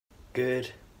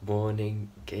Good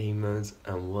morning, gamers,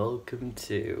 and welcome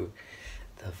to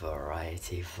the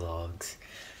Variety Vlogs.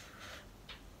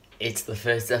 It's the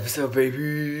first episode,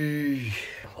 baby!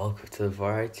 Welcome to the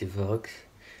Variety Vlogs.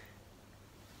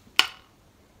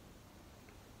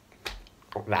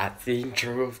 That's the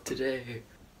intro of today.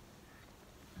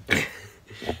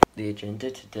 The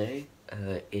agenda today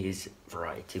is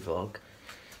variety vlog,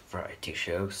 variety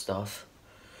show stuff.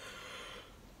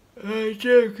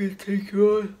 Joe can take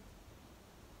you on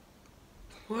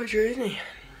my journey,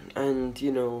 and you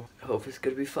know, I hope it's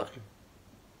gonna be fun.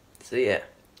 So yeah,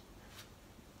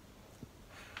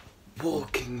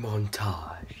 walking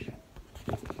montage.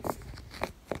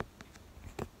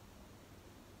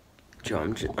 Joe,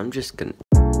 I'm just gonna.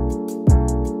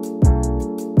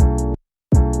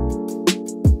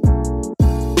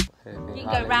 You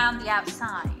can go round the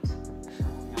outside.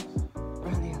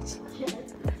 Round the outside.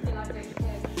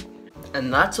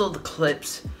 And that's all the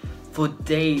clips for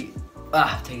day.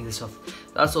 Taking this off.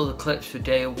 That's all the clips for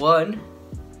day one.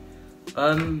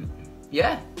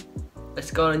 Yeah.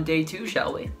 Let's go on day two,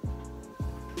 shall we?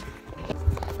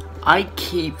 I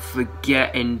keep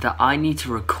forgetting that I need to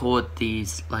record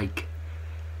these, like.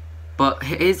 But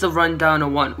here's the rundown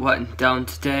of what went down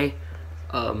today.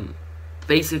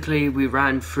 Basically, we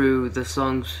ran through the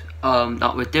songs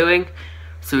that we're doing.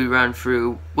 So we ran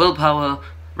through Willpower,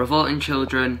 Revolting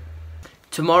Children.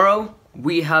 Tomorrow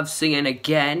we have Singing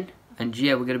Again, and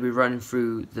yeah, we're gonna be running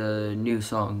through the new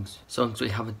songs we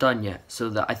haven't done yet. So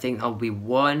that I think that'll be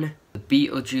one. The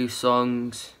Beetlejuice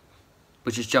songs,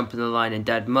 which is Jumping the Line and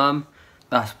Dead Mum.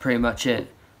 That's pretty much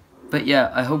it. But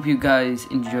yeah, I hope you guys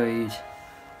enjoyed.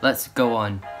 Let's go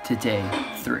on to day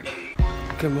 3.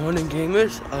 Good morning,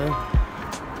 gamers.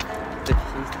 This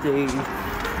is day 3 of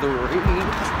the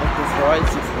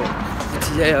Variety Vlog.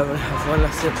 Today I'm gonna have one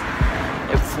lesson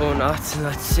in 4 notes, and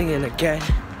that's Singing Again.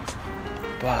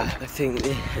 But I think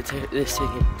the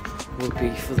singing will be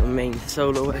for the main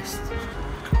soloist,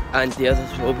 and the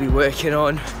others will be working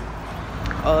on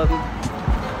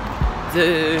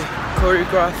the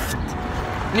choreographed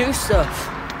new stuff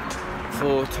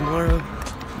for tomorrow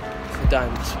for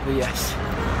dance. But yes,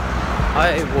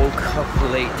 I woke up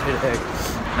late today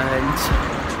and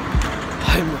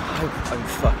I'm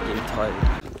fucking tired.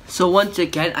 So once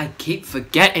again, I keep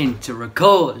forgetting to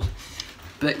record.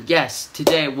 But yes,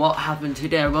 today, what happened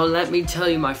today? Well, let me tell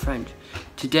you, my friend.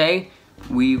 Today,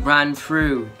 we ran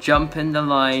through Jumping the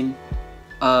Line.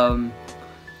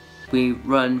 We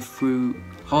run through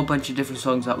a whole bunch of different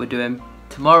songs that we're doing.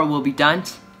 Tomorrow will be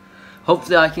dance.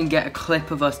 Hopefully I can get a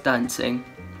clip of us dancing.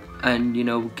 And, you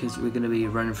know, because we're going to be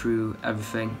running through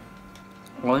everything.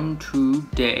 On to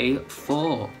day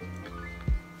 4.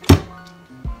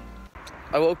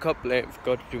 I woke up late and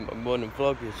forgot to do my morning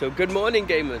vlog. So good morning,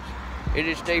 gamers. It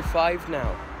is day 5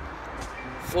 now.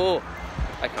 4.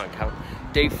 I can't count.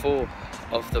 Day 4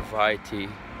 of the Variety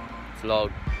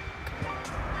Vlog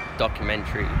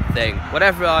documentary thing.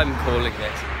 Whatever I'm calling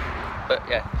this. But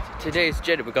yeah, today's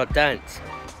agenda, we got dance.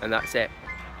 And that's it.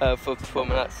 For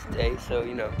performing that today, so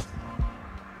you know.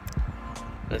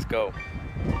 Let's go.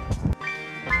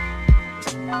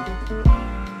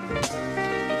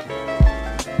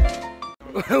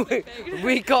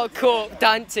 We got caught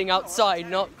dancing outside,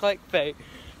 not clickbait.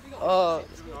 Oh,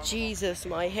 Jesus,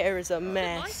 my hair is a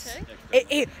mess.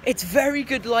 It's very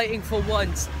good lighting for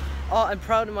once. Oh, I'm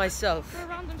proud of myself. For a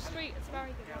random street, it's very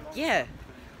good. Yeah.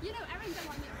 You know, Erin don't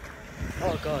like me.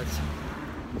 Oh, God.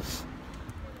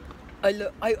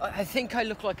 I think I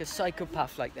look like a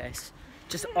psychopath like this.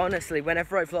 Just honestly,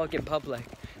 whenever I vlog in public,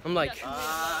 I'm like,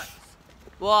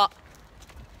 what?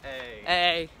 Hey.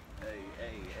 Hey. Hey.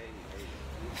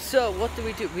 So, what do?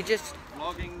 We just...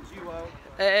 Vlogging duo.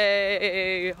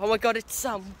 Hey. Oh my God, it's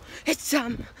Sam. It's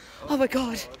Sam. Oh my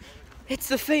God. It's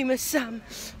the famous Sam.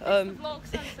 It's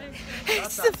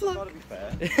the vlog. Gotta be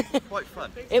fair. Quite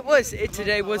fun.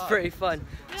 Today was pretty fun.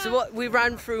 So what, we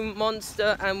ran through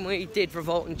Monster and we did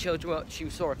Revolting Children, which you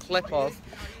saw a clip of.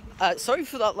 Sorry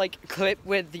for that, like, clip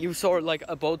where you saw, like,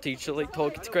 a bold teacher, like,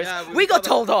 talking to Chris. Yeah, we got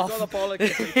told off. We got a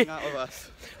bollock out of us.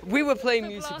 We were playing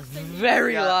music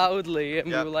very loudly, and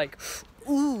we were like,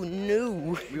 ooh,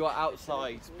 no. We were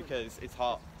outside because it's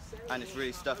hot and it's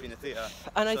really stuffy in the theatre.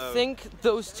 And I think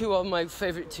those two are my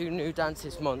favourite 2 new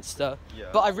dances, Monster.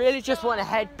 Yeah. But I really just want to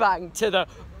headbang to the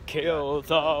Kill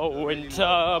the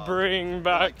Winter, Bring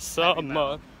Back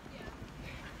Summer.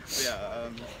 Yeah,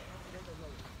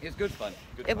 It was good fun.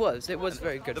 Good It fun. was. It was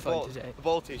very good fun today. The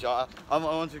ball teacher, I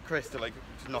wanted Chris to like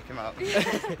just knock him out.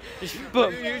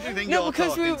 But You usually think no, you're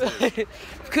because talking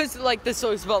because like the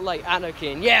song's about like anarchy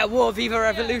and yeah, war, viva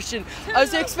revolution. I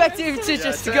was expecting him to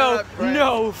just turn go, up, Brett.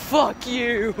 no, fuck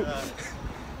you. Yeah,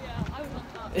 I would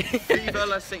love that. Viva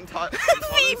la St.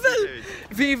 Viva,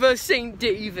 viva St.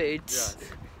 David's.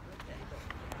 Yes.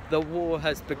 The war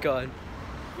has begun.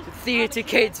 Theatre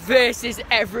kids versus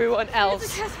everyone else.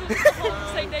 St.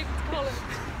 David's College.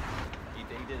 He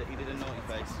did a naughty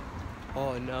face.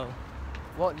 Oh no.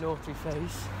 What naughty face?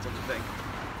 What do you think?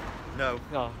 No.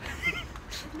 No.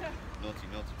 Naughty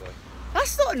boy.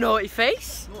 That's not a naughty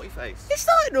face. Naughty face. It's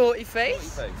not a naughty Naughty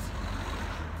face. face.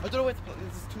 I don't know where to put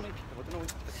this. There's too many people. I don't know where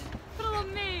to put this. Put it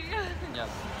on me. Yeah.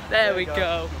 There we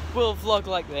go. We'll vlog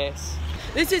like this.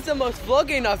 This is the most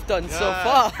vlogging I've done so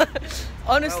far.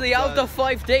 Honestly, Well out of the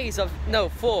 5 days of no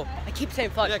 4. I keep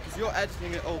saying 5. Yeah, because you're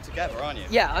editing it all together, aren't you?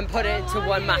 Yeah, I'm putting it into Oh,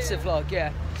 one are massive you? vlog.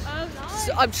 Yeah. Oh, nice.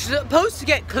 So I'm supposed to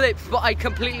get clips, but I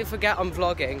completely forget I'm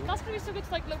vlogging. That's gonna be so good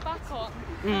to like look back on.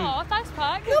 Oh, thanks,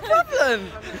 Pack. No problem.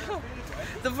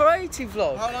 The variety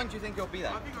vlog. How long do you think you'll be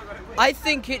there? I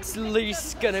think it's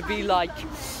least gonna be like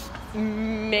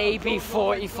maybe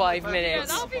 45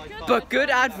 minutes, that'll be good. but good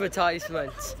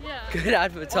advertisement. Yeah. Good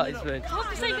advertisement. Come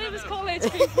to St. David's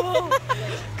College, people.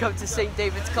 Come to St.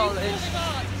 David's College.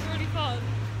 It's really fun.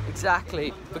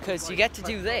 Exactly, because you get to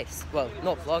do this. Well,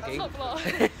 not vlogging, That's not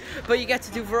vlog. but you get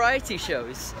to do variety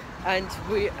shows. And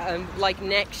we, like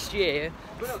next year,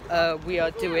 we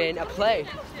are doing a play.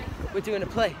 We're doing a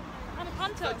play. And a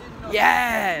panto.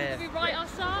 Yeah! We write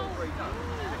ourselves.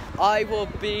 I will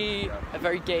be a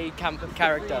very gay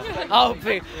character.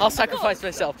 I'll sacrifice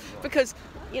myself because,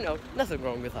 you know, nothing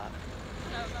wrong with that.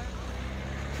 No.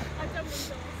 I don't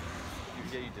endorse.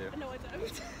 Yeah, you do. No, I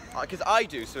don't. Because I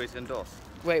do, so it's endorsed.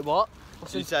 Wait, what?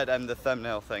 You said the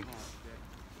thumbnail thing.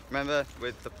 Remember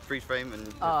with the freeze frame and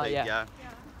Oh, the, yeah.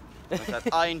 I said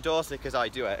I endorse it because I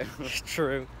do it.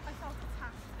 True. I felt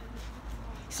attacked.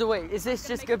 So wait, is this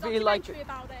just Make a gonna be like documentary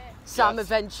about it. Sam Yes.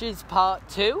 Adventures Part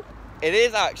 2? It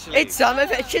is actually. It's Sam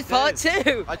Adventures Part is.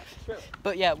 2! I-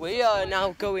 But yeah, we are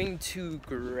now going to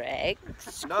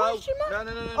Greg's No, question no, mark?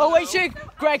 no, no, no. Oh wait, no. shit,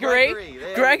 Gregory.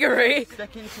 there Gregory. we go.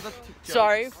 Stick into the jokes.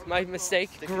 Sorry, my mistake.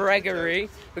 Stick into the Gregory.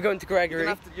 We're going to Gregory.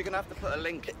 You're gonna have to put a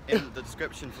link in the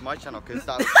description for my channel because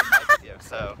that's my video.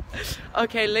 So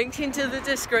Okay, linked into the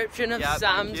description of Yeah, thank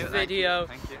Sam's you, thank video you,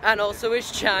 thank you. and also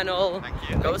his channel. Thank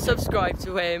you, Go thank you. subscribe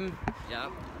to him.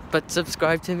 yeah. But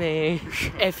subscribe to me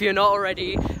if you're not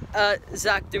already.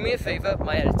 Zach, do me a favor,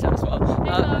 my editor as well.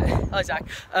 Hi Zach.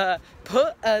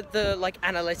 Put the like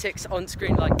analytics on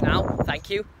screen like now. Thank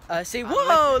you. See,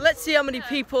 whoa! Let's see how many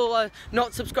people are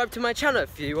not subscribed to my channel.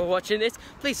 If you are watching this,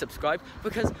 please subscribe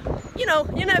because you know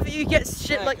you get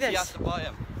shit like You this. have to buy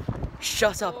 'em.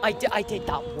 Shut up! I did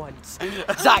that once.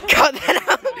 Zach, cut that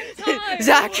out. time.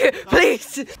 Zach,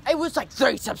 please. It was like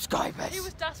 3 subscribers. He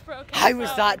was desperate, okay? I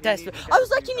was that desperate. I was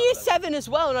like in year 7 as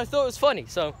well, and I thought it was funny.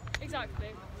 So, Exactly.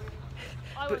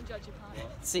 I won't judge you, Pat.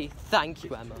 see, thank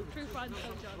you, Emma. True friends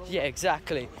don't judge. Yeah,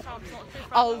 exactly. Sam's not a true friend.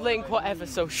 I'll link whatever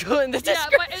social in the Yeah,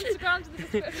 my description. Instagram's in the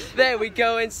description. There we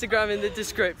go, Instagram in the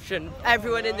description.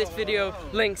 Everyone in this video,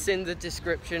 links in the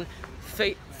description.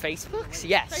 Facebooks?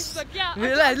 Yes. Facebook,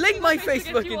 yeah. Link my Facebook if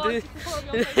Facebook you want, in you can follow me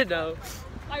on the... Facebook. No.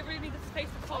 I really need the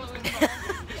Facebook following.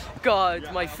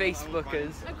 God, my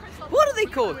Facebookers. What are they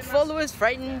called? Followers?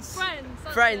 Friends? Friends.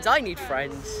 that's Friends. it. I need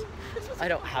friends. I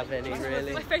don't have any,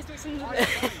 really. My Facebook's in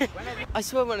the I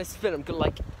swear when I spin, I'm gonna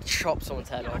like chop someone's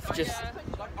head off. Just,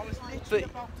 but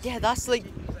yeah, that's like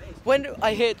when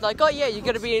I heard like, oh yeah, you're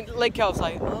gonna be in Lake. I was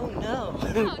like, oh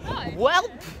no. Well,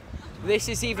 this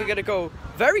is either gonna go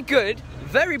very good,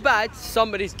 very bad.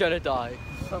 Somebody's gonna die.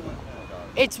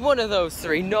 It's one of those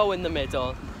 3. No in the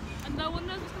middle. And no one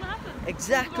knows what's going to happen.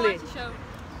 Exactly. It's a variety show.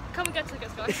 Come and get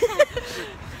tickets, guys.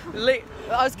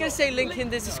 I was gonna say link in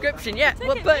the description. Yeah,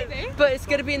 well, maybe. but it's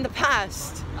gonna be in the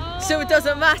past, so it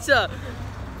doesn't matter.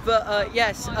 But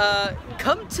yes,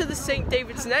 come to the St.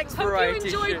 David's next Hope variety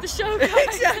you enjoyed show. the show,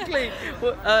 guys. Exactly.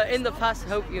 Well, in the past,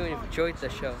 hope you enjoyed the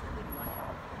show.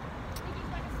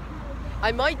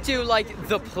 I might do like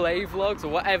the play vlogs or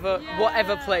whatever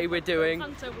play we're doing.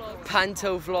 Panto vlogs.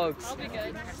 Panto vlogs. That'll be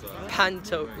good.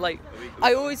 Panto, like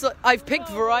I've picked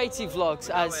variety vlogs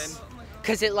as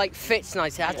because it like fits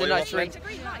nice. It has a nice ring.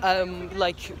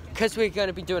 Like because we're going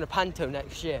to be doing a panto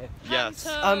next year. Yes.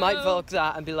 I might vlog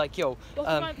that and be like, yo, What's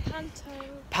my Panto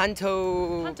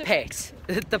Panto pit.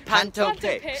 The Panto Panto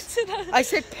pit. pit. I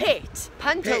said pit.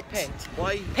 Panto pit.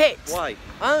 Why? Pit. Why?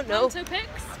 I don't know. Panto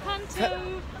pics.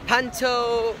 Panto.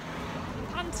 Panto.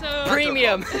 Panto.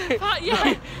 Premium.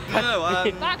 Yeah.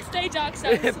 No, Backstage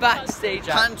access. Backstage.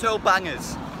 Panto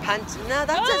bangers. No, that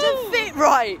doesn't fit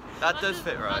right. That does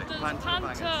fit right. Panto. Panto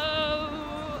bangers.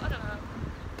 I don't know.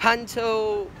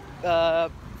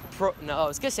 Panto. No, I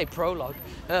was gonna say prologue.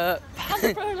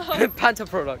 Panto prologue. Panto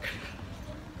prologue.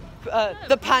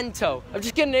 The Panto. I'm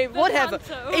just gonna name whatever.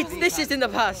 Panto. This is in the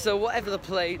past, so whatever the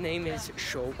play name is,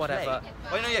 sure, whatever.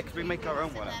 Oh no, yeah, because we make our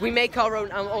own one. We make our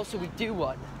own, and also we do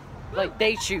one. Like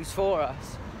they choose for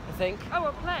us, I think. Oh,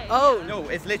 a play. Oh No,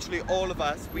 it's literally all of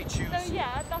us. We choose. So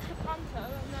yeah, that's the Panto,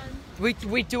 and then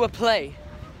we do a play.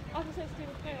 I was supposed to do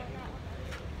the play right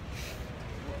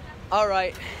now. All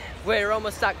right, we're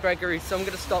almost at Gregory, so I'm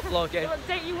gonna stop vlogging. I'll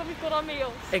update you when we've got our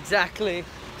meals. Exactly.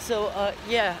 So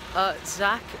yeah,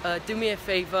 Zach, do me a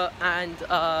favor and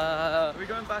Are we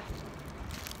going back?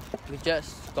 we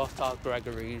just got our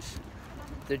Gregory's.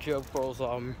 The joke rolls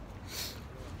on.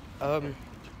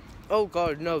 Oh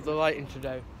god, no, the lighting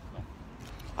today.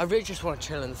 I really just want to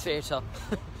chill in the theatre.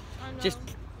 I know. Just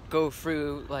go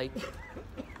through like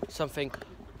something.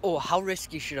 Oh, how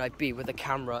risky should I be with a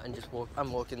camera and just walk?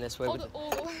 I'm walking this way with.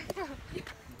 Oh.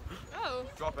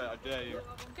 Drop it, I dare you.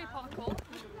 Okay, parkour.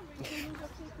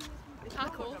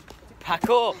 Parkour.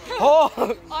 Parkour.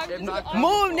 Oh, I'm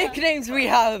more nicknames we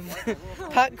have.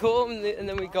 Parkour, and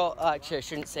then we got. Actually, I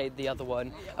shouldn't say the other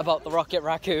one about the Rocket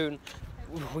Raccoon.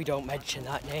 We don't mention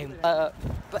that name. But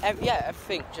yeah,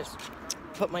 everything. Just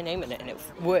put my name in it, and it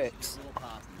works.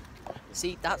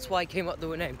 See, that's why I came up with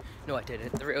the name. No, I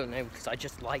didn't. The real name, because I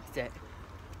just liked it.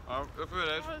 Oh, look who it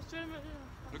is. Oh,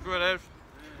 Look who it is.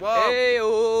 Whoa. Hey,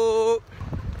 oh.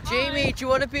 Jamie, do you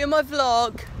want to be in my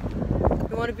vlog?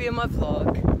 You want to be in my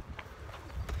vlog?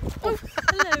 Oh,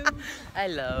 hello.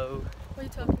 Hello. What are you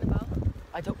talking about?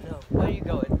 I don't know. Where are you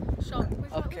going? Shop.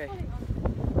 Okay.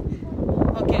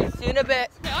 Okay, see you in a bit.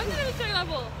 Yeah, I'm gonna do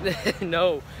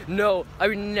A-level. No, I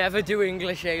would never do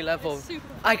English A-level. It's super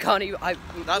I can't even.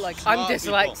 That's I'm smart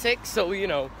dyslexic, so you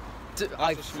know.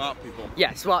 That's for smart people.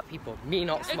 Yeah, smart people. Me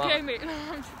not smart. Okay, mate.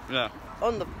 Yeah.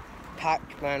 On the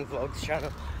Pac-Man Vlogs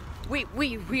channel, we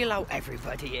allow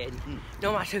everybody in,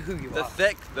 no matter who you The are.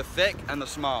 thick, and the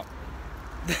smart.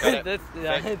 The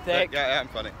thick. Yeah, I'm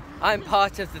funny. I'm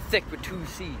part of the thick with 2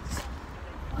 C's.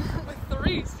 With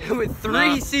 3 C's. With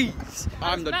 3 C's.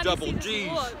 I'm the many double C's as D's.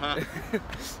 one. Huh?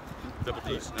 Double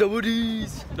D's. Double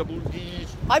D's. Double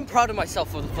D's. I'm proud of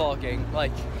myself for the vlogging.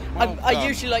 Like, Well I done.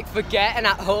 usually like forget, and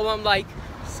at home I'm like,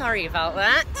 sorry about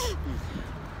that.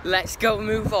 Let's go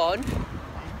move on.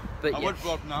 But I yeah, would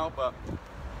vlog now, but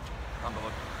can't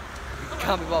bother.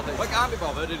 can't be bothered. I can't be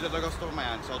bothered. Is that I got stuff in my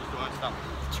hand, so I'll just do it myself.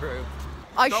 True.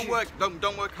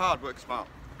 Don't work hard. Work smart.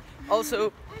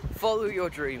 Also, follow your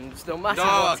dreams, no matter No,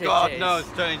 what God, it is. no,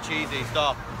 it's turning cheesy.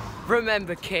 Stop.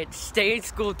 Remember, kids, stay in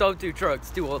school, don't do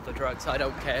drugs. Do all the drugs, I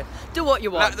don't care. Do what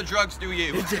you want. Let the drugs do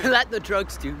you. Let the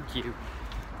drugs do you.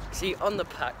 See, on the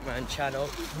Pac-Man channel,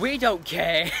 we don't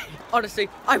care. Honestly,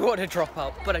 I want to drop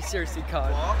out, but I seriously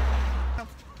can't.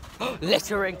 What?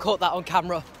 Littering, caught that on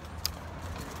camera.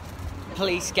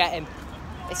 Please get him.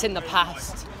 It's in the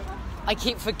past. I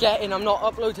keep forgetting I'm not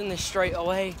uploading this straight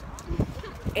away.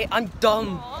 I'm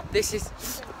dumb. Aww. This is...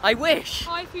 I wish.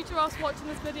 Hi, future us watching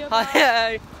this video.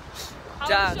 Hi. How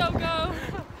Dad. did the show go?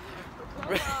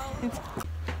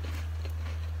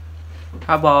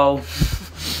 Wow. Hello.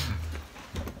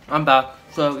 I'm back.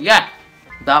 So yeah,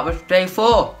 that was day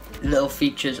 4. Little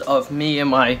features of me and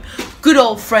my good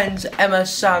old friends Emma,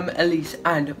 Sam, Elise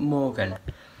and Morgan.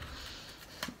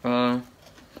 I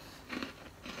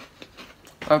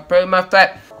pretty much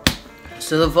that.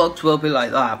 So the vlogs will be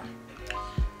like that.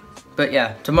 But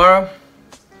yeah, tomorrow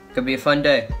gonna be a fun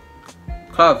day.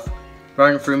 Club,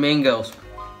 running through Mean Girls.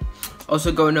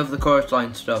 Also going over the chorus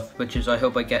line stuff, which is I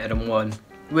hope I get it in 1.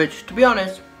 Which, to be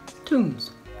honest,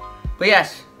 tunes. But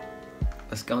yes,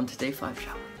 let's go on to day 5,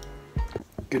 shall we?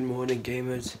 Good morning,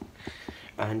 gamers,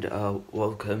 and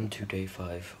welcome to day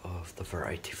 5 of the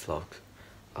Veriety Vlogs.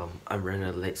 I'm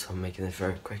running late, so I'm making this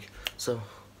very quick. So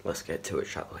let's get to it,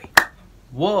 shall we?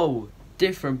 Whoa,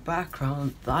 different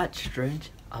background. That's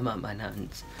strange. I'm at my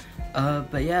nan's.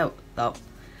 But yeah,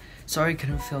 sorry I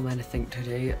couldn't film anything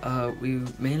today. We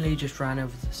mainly just ran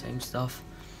over the same stuff.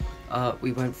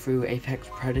 We went through Apex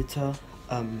Predator.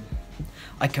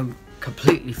 I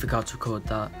completely forgot to record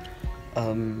that.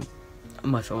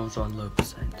 My phone was on low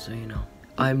 %, so you know.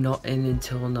 I'm not in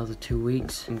until another 2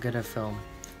 weeks. I'm gonna film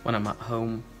when I'm at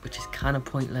home, which is kind of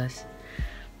pointless.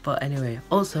 But anyway,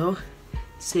 also,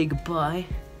 say goodbye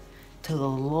to the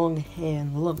long hair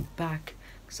and the long back,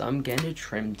 because I'm getting it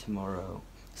trimmed tomorrow.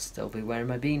 Still be wearing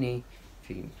my beanie.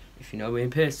 If you know me in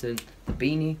person, the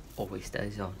beanie always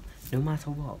stays on, no matter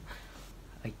what.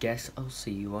 I guess I'll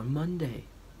see you on Monday.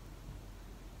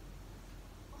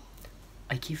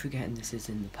 I keep forgetting this is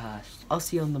in the past. I'll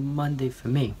see you on the Monday for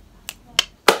me.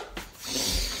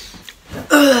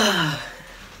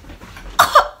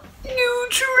 New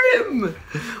trim!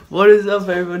 What is up,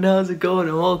 everyone? How's it going?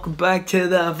 And welcome back to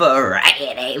the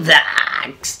Variety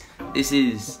Vlogs. This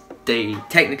is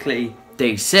technically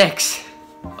day 6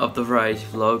 of the Variety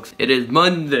Vlogs. It is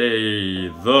Monday,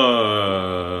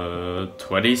 the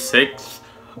 26th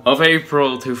of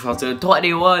April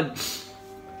 2021.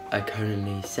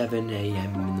 Currently 7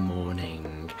 AM in the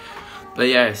morning. But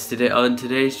yes, today on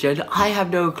today's channel, I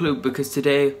have no clue because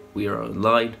today we are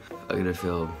online. I'm gonna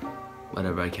film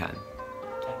whatever I can.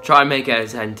 Try and make it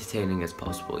as entertaining as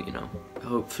possible, you know.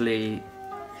 Hopefully you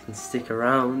can stick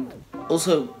around.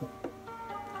 Also,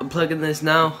 I'm plugging this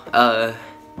now,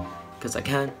 because I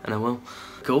can and I will.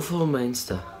 Go follow my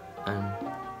Insta and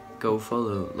go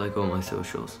follow like all my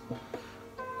socials.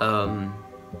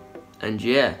 And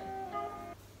yeah.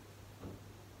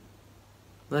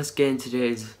 Let's get into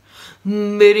today's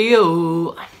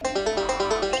video.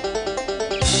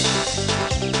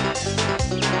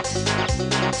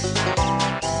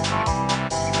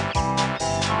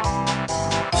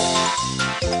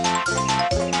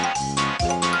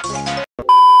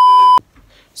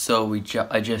 So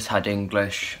I just had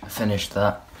English. I finished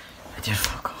that. I did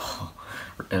fuck all,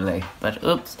 really. But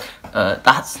oops,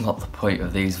 that's not the point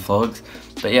of these vlogs.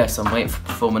 But yes, I'm waiting for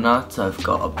performing arts. I've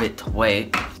got a bit to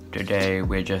wait. Today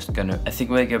we're just gonna, I think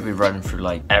we're gonna be running through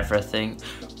like everything.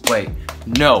 Wait,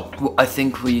 no, I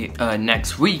think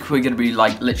next week we're gonna be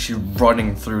like literally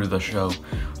running through the show,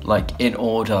 like in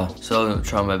order. So I'm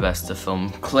trying my best to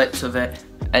film clips of it.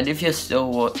 And if you're still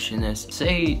watching this,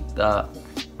 say that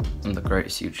I'm the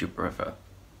greatest YouTuber ever.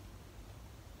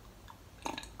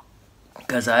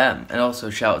 Because I am. And also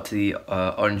shout out to the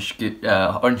orange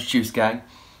juice gang.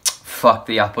 Fuck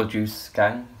the apple juice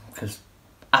gang, because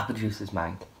apple juice is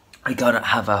mang. I gotta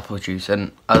have apple juice,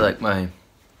 and I like my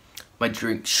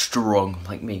drink strong,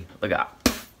 like me. Look at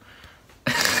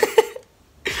that.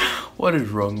 What is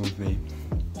wrong with me?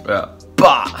 But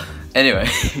anyway,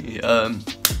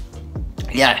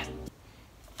 yeah.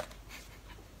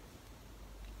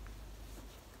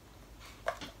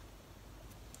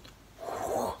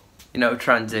 You know,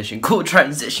 transition, cool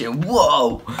transition.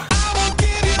 Whoa.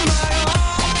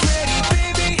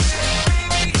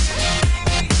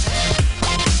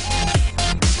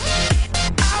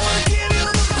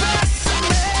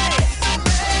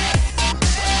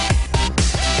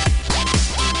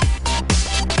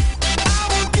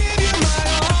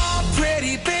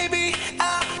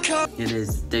 It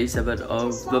is day 7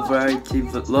 of the Veriety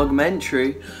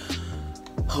Vlogmentary.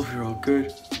 Hope you're all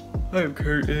good. I am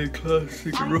currently in class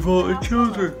singing Revolting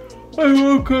Children. I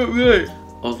woke up late.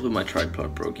 Also, my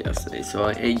tripod broke yesterday,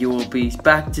 so you will be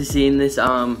back to seeing this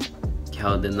arm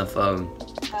held in the phone.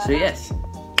 So yes.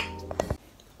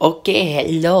 Okay,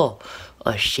 hello.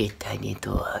 Oh shit, I need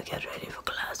to get ready for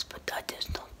class, but that is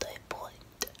not the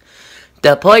point.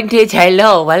 The point is,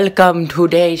 hello, welcome to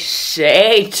day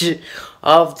 8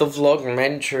 of the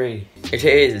Vlogmentary. It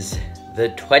is the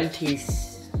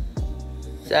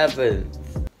 27th,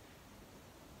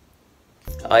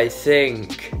 I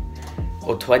think,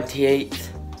 or 28th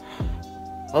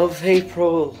of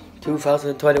April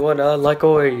 2021, like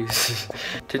always.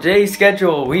 Today's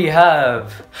schedule, we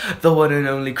have the one and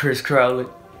only Chris Crowley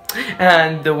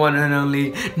and the one and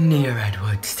only Nia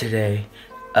Edwards today.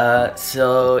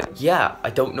 So yeah, I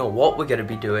don't know what we're gonna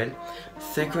be doing. I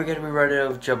think we're gonna be running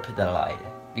over jumping the line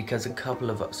because a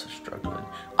couple of us are struggling.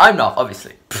 I'm not,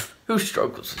 obviously. Pfft, who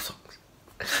struggles with songs?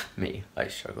 Me, I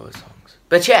struggle with songs.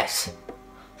 But yes,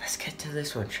 let's get to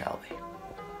this one, shall we?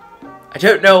 I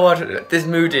don't know what this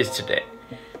mood is today.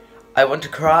 I want to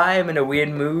cry, I'm in a weird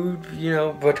mood, you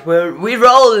know, but we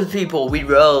roll, people, we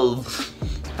roll.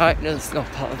 Alright, no, it's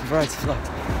not part of the Variety Vlog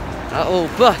at all,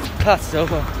 but class is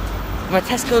over. My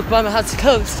Tesco's by my house is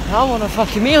closed. I want a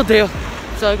fucking meal deal,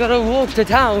 so I gotta walk to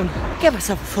town, get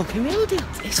myself a fucking meal deal.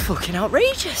 It's fucking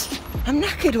outrageous. I'm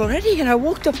knackered already, and I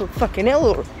walked up a fucking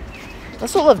hill.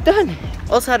 That's all I've done.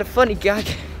 Also had a funny gag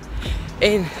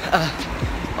in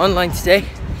online today.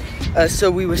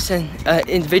 So we were sent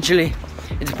individually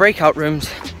into breakout rooms,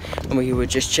 and we were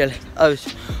just chilling. I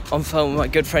was on phone with my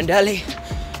good friend Ellie,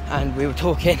 and we were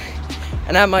talking,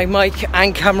 and I had my mic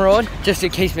and camera on just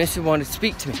in case Missy wanted to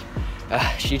speak to me.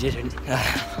 She didn't.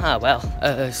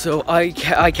 So I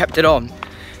kept it on.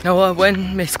 Now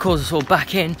when Miss calls us all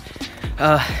back in,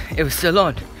 it was still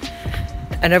on,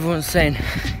 and everyone's saying,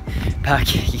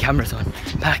 "Pack your cameras on,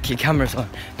 pack your cameras on,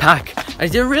 pack." I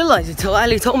didn't realise until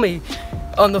Ali told me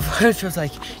on the phone, she was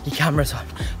like, your camera's on.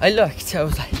 I looked, I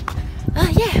was like, oh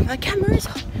yeah, my camera is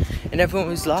on. And everyone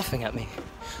was laughing at me.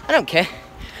 I don't care.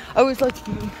 I always like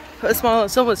to put a smile on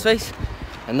someone's face,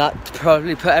 and that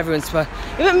probably put everyone's smile.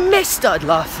 Even Miss started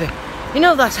laughing. You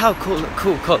know, that's how cool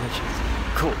college is.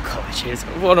 Cool college is.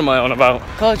 What am I on about?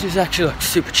 College is actually like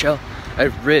super chill. I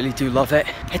really do love it.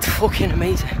 It's fucking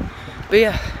amazing. But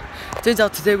yeah, turns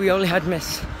out today we only had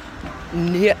Miss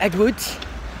Nia Edwards,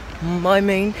 my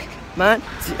main man.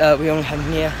 We only had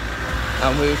Nia,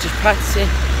 and we were just practicing.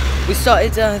 We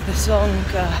started the song,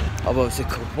 what was it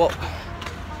called? What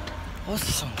was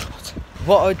the song called?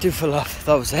 What I'd Do for Love,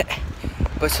 that was it.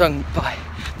 But sung by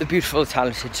the beautiful,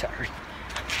 talented Sherry.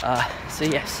 So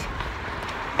yes,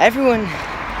 everyone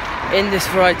in this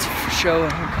variety show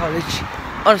in college,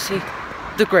 honestly,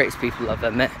 the greatest people I've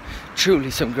ever met.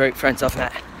 Truly some great friends I've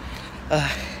met.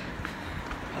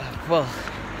 Well,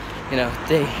 you know,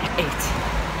 they ate,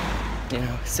 you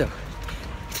know, so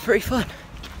it's pretty fun,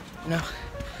 you know,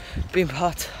 being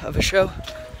part of a show.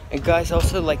 And guys,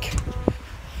 also, like,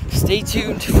 stay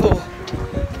tuned for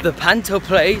the Panto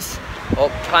Plays, or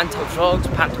Panto Vlogs,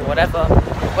 Panto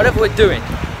whatever we're doing.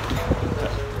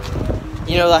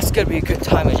 You know, that's gonna be a good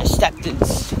time. I just stepped in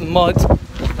mud.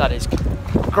 That is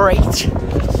great.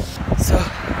 So,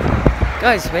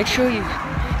 guys, make sure you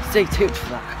stay tuned for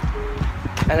that.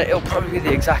 And it'll probably be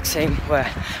the exact same, where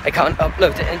I can't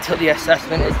upload it until the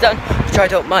assessment is done, which I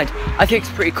don't mind. I think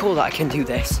it's pretty cool that I can do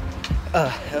this.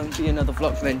 It'll be another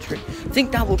vlogmentary. I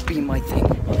think that would be my thing,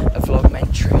 a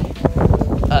vlogmentary.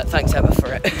 Thanks Emma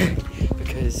for it.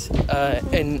 Because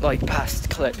in like past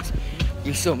clips,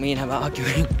 you saw me and Emma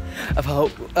arguing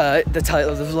about the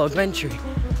title of the vlogmentary.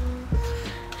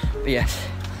 But yes,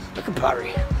 look at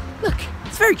Barry. Look,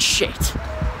 it's very shit.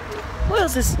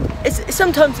 Wales is,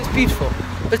 sometimes it's beautiful,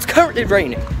 but it's currently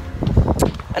raining.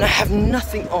 And I have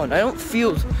nothing on. I don't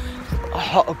feel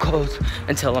hot or cold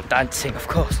until I'm dancing, of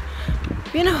course.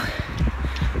 But, you know,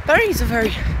 Barry's a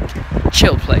very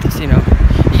chill place, you know.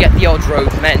 You get the odd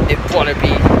road men that want to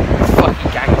be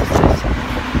fucking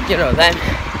gangsters. You know, then.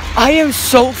 I am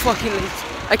so fucking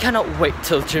late. I cannot wait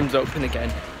till the gym's open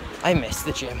again. I miss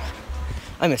the gym.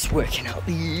 I miss working out.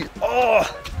 Oh,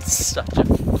 such a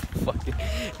fucking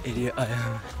idiot I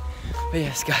am. But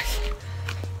yes, guys.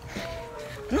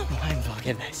 I don't know why I'm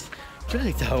vlogging this. I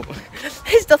really don't.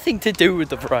 There's nothing to do with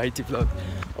the variety vlog.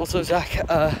 Also, Zach,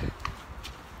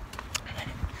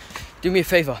 do me a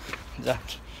favour, Zach.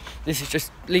 This is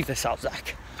just, leave this out,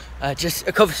 Zach. Just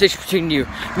a conversation between you.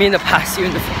 Me in the past, you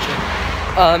in the future.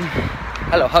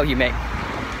 Hello, how are you, mate?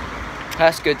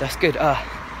 That's good, that's good.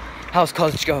 How's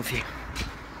college going for you?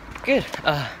 Good.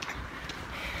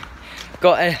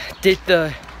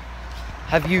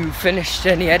 Have you finished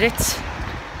any edits?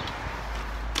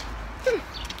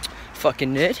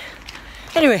 Fucking nerd.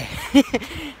 Anyway,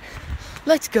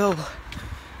 let's go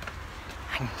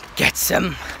and get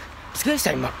some, I was gonna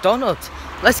say McDonald's.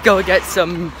 Let's go and get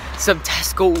some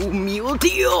Tesco meal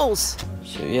deals.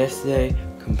 So yesterday,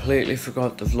 completely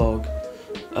forgot the vlog.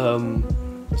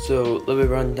 So let me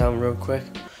run down real quick.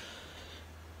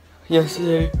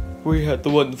 Yesterday we had the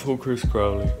wonderful Chris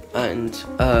Crowley, and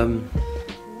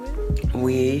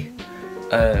we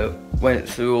went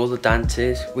through all the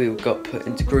dances. We got put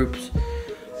into groups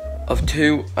of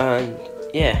 2, and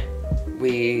yeah,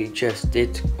 we just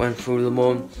went through them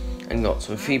all and got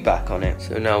some feedback on it.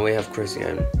 So now we have Chris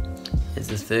again. It's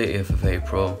the 30th of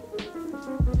April.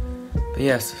 But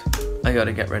yes, I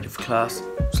gotta get ready for class,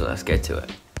 so let's get to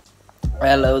it.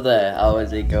 Hello there, how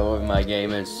is it going, my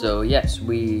gamers? So yes,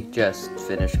 we just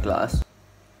finished class.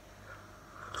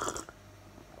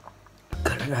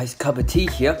 Got a nice cup of tea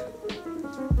here.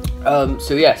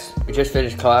 So yes, we just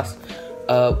finished class.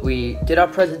 We did our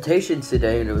presentations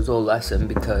today, and it was all lesson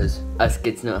because us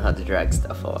kids know how to drag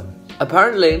stuff on.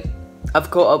 Apparently, I've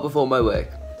caught up with all my work.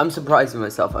 I'm surprised with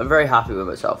myself. I'm very happy with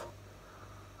myself.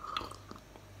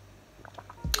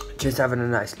 Just having a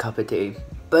nice cup of tea.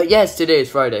 But yes, today is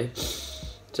Friday.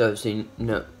 So obviously,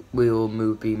 no, we will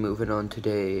be moving on to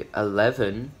day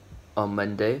 11 on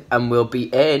Monday. And we'll be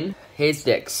in, here's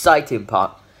the exciting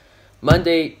part,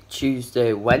 Monday,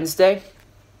 Tuesday, Wednesday.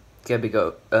 We're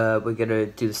gonna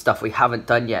do the stuff we haven't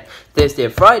done yet. Thursday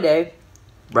and Friday,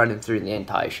 running through the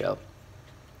entire show.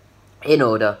 In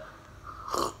order.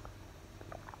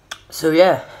 So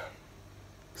yeah,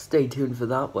 stay tuned for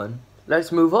that one.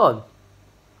 Let's move on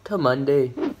to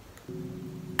Monday.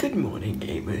 Good morning,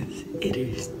 gamers. It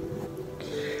is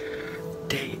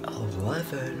day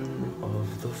 11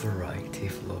 of the variety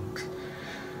vlogs.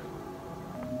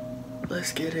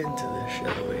 Let's get into this,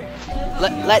 shall we?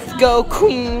 Let's go,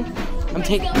 Queen.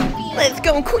 Let's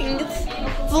go, Queens.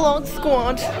 Vlog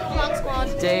Squad. Vlog squad.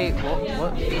 Day,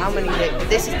 what, how many days?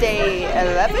 This is day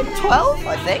 11, 12,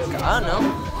 I think. I don't know.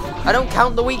 I don't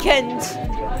count the weekends.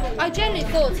 I genuinely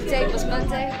thought today was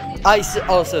Monday. I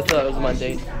also thought it was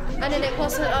Monday. And then it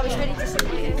wasn't. I was ready to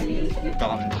submit it.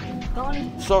 Gone.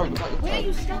 Gone. Sorry. Where are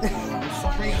you stepping?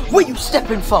 Where you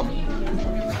stepping from?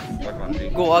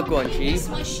 Go on, G.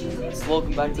 My shoes.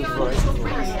 Welcome back to the Veriety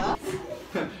Vlog.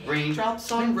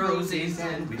 Raindrops on roses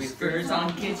and whispers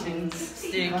on kitchens.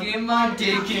 Sticking my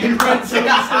dick in front of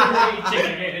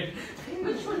raging.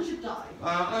 Which one should die?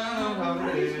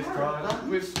 Brought up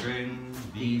with strings.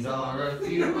 These are a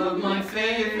few of my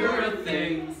favorite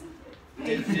things.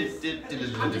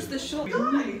 Just the short.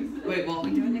 Wait, what are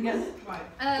we doing again?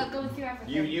 Going through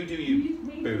everything. You do you.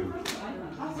 Boo.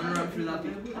 I'm gonna run through that.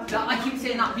 I keep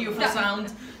saying that beautiful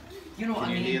sound. You know what I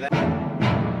Can you mean? hear that?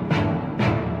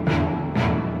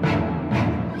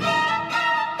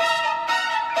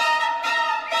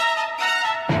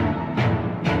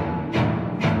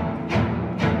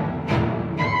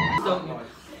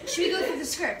 Should we go through the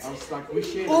script?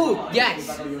 Oh, yes!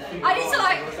 I need to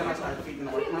like.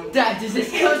 Dad, does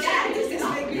this go? Dad, does this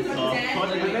make me look dead?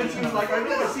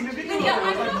 Yeah,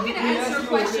 I'm not gonna answer a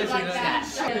question like that.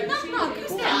 Knock knock,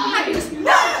 who's there? I just no!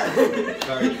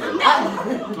 Very true.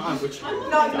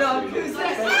 Knock, knock, who's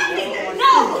there?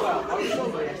 No!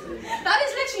 That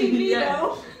is literally me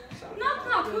though. Knock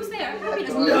knock, who's there?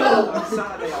 Happiness. No!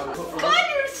 God,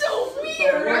 you're so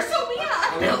weird! You're so weird!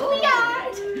 Weird!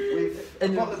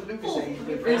 And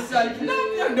It's like,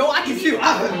 no, I can feel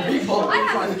other people. I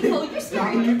have people, you're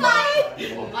scary. Bye!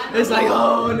 It's like,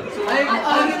 oh, I'm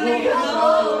ugly.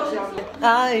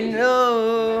 I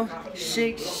know.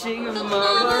 Shake, shake,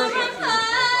 mama.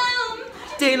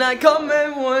 Daylight come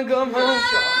and one come home.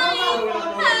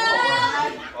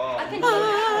 I can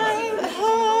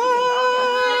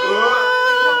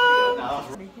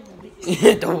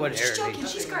Don't worry. She's joking,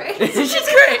 she's great. She's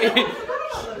great.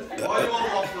 Why do you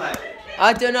want off leg?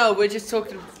 I don't know. We're just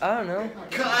talking. I don't know.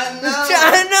 I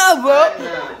I know, bro.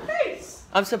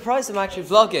 I'm surprised I'm actually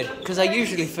vlogging because I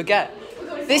usually forget.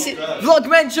 This is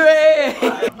Vlogmentary.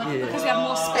 Because we have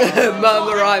more space.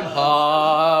 Mama, I'm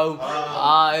home.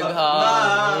 I'm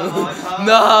home.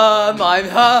 Mom, I'm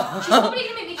She's home. probably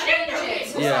gonna make me change it.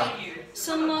 So it's Yeah. like,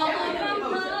 so mom, I'm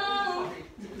home.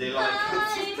 They like I'm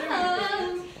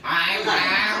home. I'm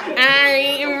home.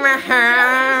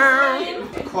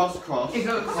 cross,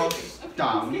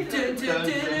 down.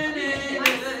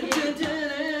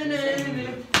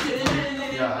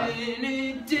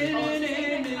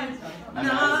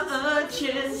 Not a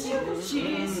chance,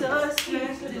 she's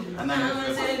suspected. And then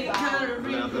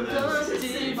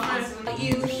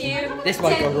You hear? This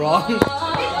might go wrong.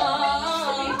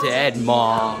 Dead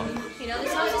mom. You know,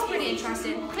 this house is pretty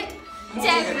interesting.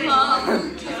 Dead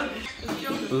mom.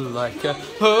 Like a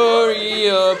hurry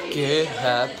up, get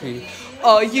happy.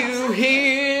 Are you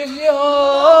here?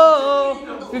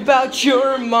 Oh, about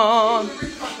your mom.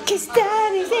 Cause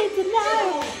daddy's in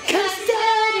denial. Cause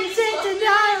daddy's in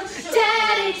denial.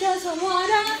 Daddy doesn't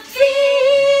wanna feel.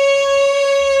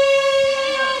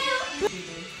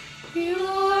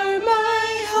 You're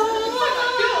my home.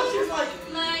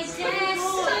 My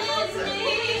destination.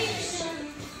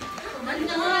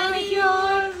 I'm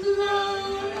your love.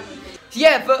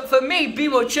 Yeah, but for me, Be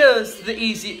More Chill is the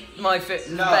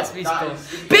best musical.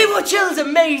 Be More Chill is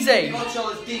amazing.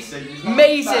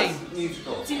 Amazing.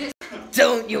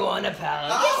 Don't you want a pal?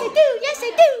 Yes I do, yes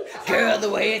I do. Girl, the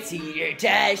way it's your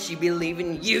dad, she be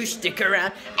leaving you, stick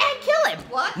around and kill him.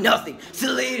 What? Nothing.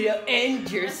 So later, end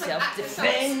yourself,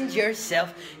 defend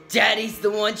yourself. Daddy's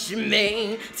the one you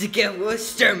made to get with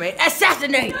exterminate,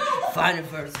 assassinate. Final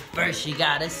verse, first you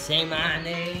gotta say my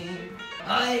name.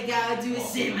 All you gotta do is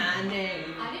say my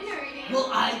name. I didn't know your name. Well,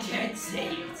 I can't say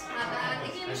it. Not bad.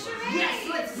 The game is charades. Yes,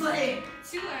 let's play it.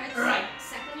 2 words. Right.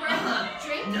 Second word.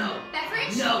 Drink. No.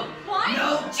 Beverage. No. Wine.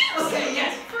 No. Juice. Okay,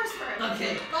 yes. First word.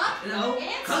 Okay. Buck. No.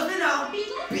 Ant. Close it out.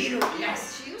 Beetle. Beetle.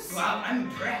 Yes. Juice. Wow, I'm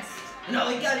impressed. And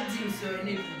all you gotta do is I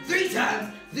need 3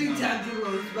 times. 3 times the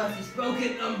rules must be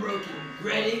spoken, unbroken.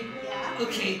 Ready? Yeah.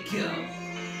 Okay, go.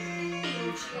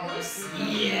 Beetlejuice.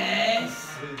 Yes.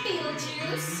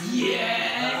 Beetlejuice.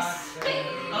 Yes.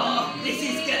 Oh, this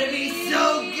is gonna be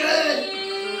so good.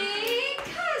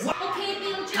 Okay,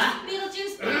 Beetlejuice. Huh?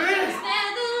 Beetlejuice. Beetlejuice.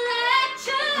 And the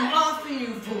lecture. I'm offering you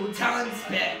full-time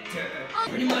inspector.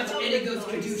 Pretty much any goes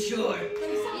could do sure.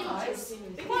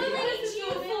 What do they need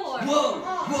you for? Whoa,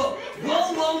 whoa, whoa,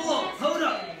 whoa, whoa.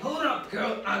 Hold up,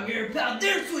 girl. I'm your pal.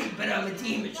 They're sweet, but I'm a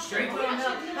demon straight from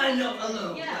hell. I know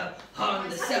alone. On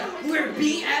the set. We're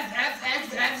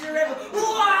BFFs forever.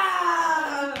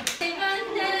 Wow!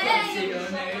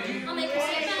 I'll make her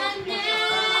say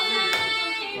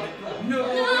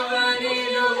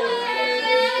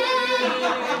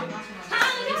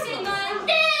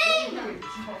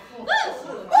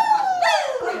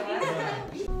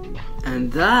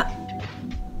And that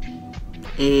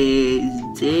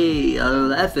is day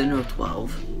 11 or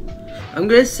 12. I'm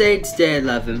gonna say it's day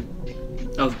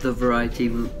 11 of the Veriety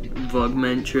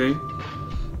Vlogmentary.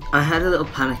 I had a little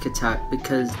panic attack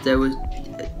because there was,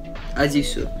 as you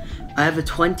saw, I have a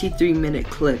 23-minute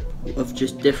clip of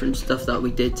just different stuff that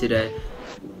we did today.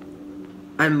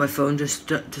 And my phone just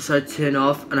decided to turn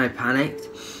off and I panicked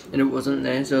and it wasn't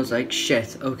there, so I was like,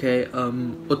 shit, okay,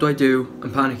 what do I do?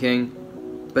 I'm panicking,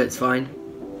 but it's fine.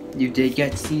 You did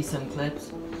get to see some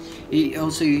clips.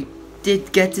 You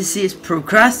did get to see us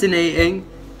procrastinating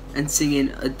and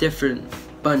singing a different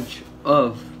bunch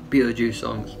of Beetlejuice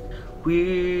songs.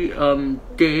 We ran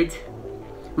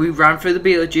through the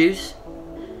Beetlejuice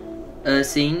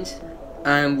scenes,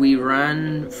 and we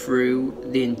ran through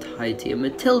the entirety of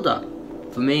Matilda.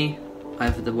 For me, I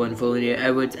have the wonderful Olivia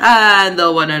Edwards and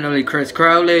the one and only Chris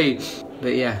Crowley.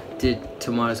 But yeah,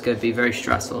 tomorrow's going to be very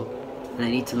stressful, and I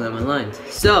need to learn my lines.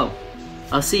 So,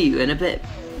 I'll see you in a bit.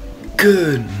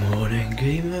 Good morning,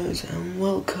 gamers, and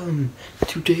welcome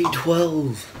to day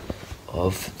 12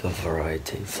 of the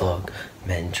Veriety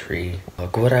Vlogmentary,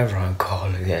 whatever I'm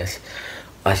calling it.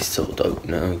 I still don't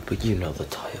know, but you know the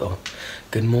title.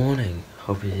 Good morning.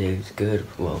 Hope your day is good.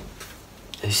 Well,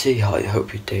 you see how I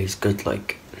hope your day is good,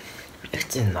 like,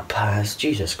 it's in the past.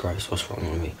 Jesus Christ, what's wrong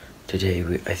with me? Today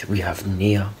we have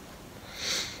Nia.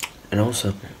 And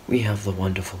also, we have the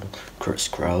wonderful Chris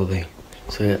Crowley.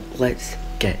 So yeah, let's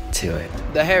get to it.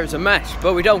 The hair is a mess,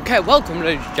 but we don't care. Welcome,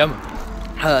 ladies and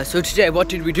gentlemen. So today, what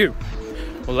did we do?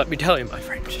 Well, let me tell you, my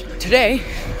friends. Today,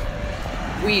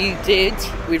 we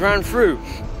ran through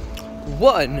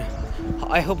one,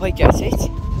 I hope I get it,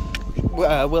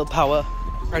 willpower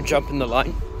and jumping the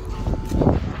line.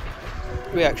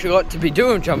 We actually got to be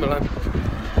doing jumping line.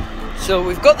 So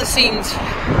we've got the scenes,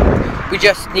 we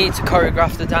just need to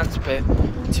choreograph the dance bit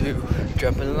to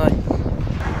jump in the line.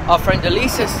 Our friend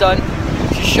Elisa's done,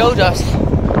 she showed us,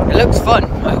 it looks fun.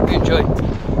 I hope you enjoyed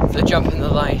the jump in the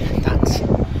line dance.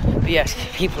 But yes,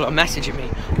 people are messaging me.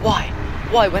 Why?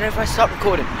 Whenever I start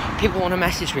recording, people want to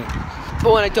message me.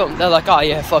 But when I don't, they're like, oh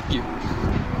yeah, fuck you.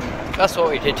 That's what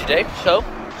we did today, so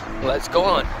let's go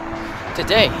on.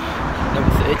 Today, number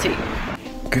 13.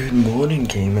 Good morning,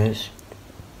 gamers.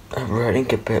 I'm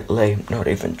running a bit late, not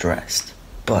even dressed.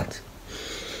 But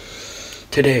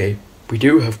today, we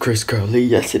do have Chris Crowley.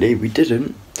 Yesterday we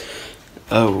didn't.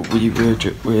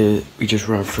 We just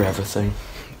ran through everything.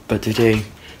 But today,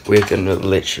 we're gonna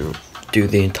literally do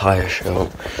the entire show.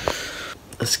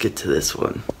 Let's get to this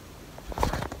one.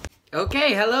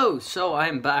 Okay, hello. So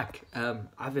I'm back.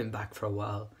 I've been back for a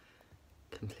while.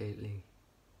 Completely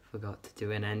forgot to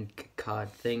do an end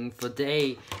card thing for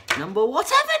day number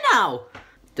whatever now.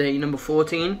 Day number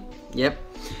 14. Yep.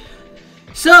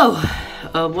 So,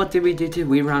 what did we do?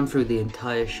 We ran through the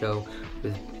entire show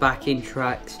with backing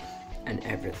tracks and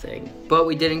everything. But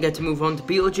we didn't get to move on to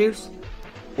Beetlejuice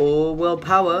or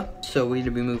Willpower. So we're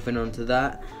gonna be moving on to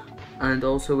that. And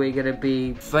also we're gonna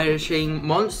be finishing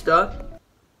Monster.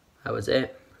 That was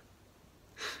it.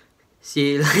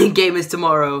 See you gamers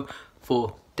tomorrow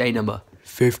for day number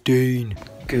 15.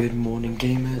 Good morning,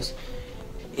 gamers.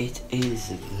 It is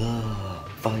the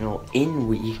final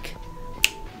in-week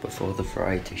before the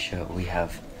variety show. We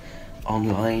have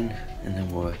online, and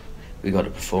then we got to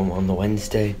perform on the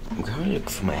Wednesday. I'm going to look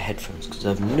for my headphones because I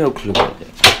have no clue what it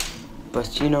is.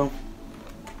 But you know,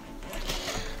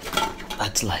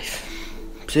 that's life.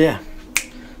 So yeah,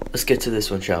 let's get to this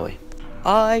one, shall we?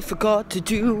 I forgot to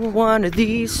do one of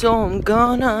these, so I'm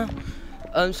gonna.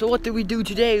 So what did we do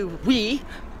today? We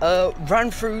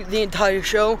ran through the entire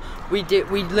show. We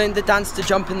learned the dance to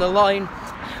jump in the line.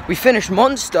 We finished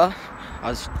Monster. I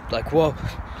was like, whoa,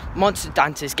 Monster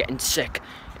dance is getting sick.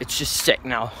 It's just sick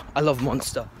now. I love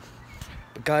Monster.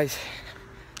 But guys,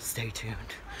 stay tuned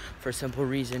for a simple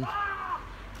reason.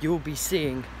 You'll be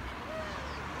seeing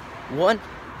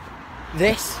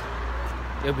this.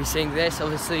 You'll be seeing this,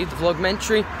 obviously, the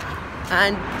vlogmentary.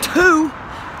 And 2,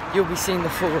 you'll be seeing the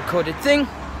full recorded thing.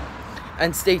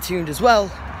 And stay tuned as well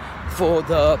for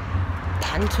the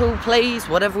Panto Plays,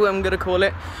 whatever I'm gonna call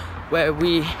it, where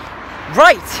we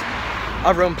write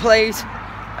our own plays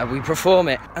and we perform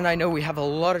it. And I know we have a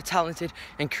lot of talented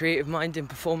and creative mind in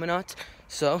performing arts,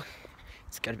 so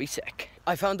it's gonna be sick.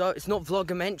 I found out it's not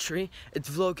vlogmentary, it's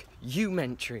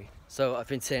vlog-you-mentary. So I've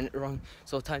been saying it wrong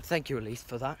so all the time. Thank you, Elise,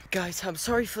 for that. Guys, I'm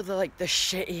sorry for the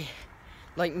shitty,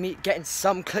 me getting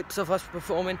some clips of us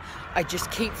performing. I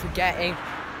just keep forgetting,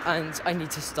 and I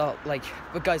need to start,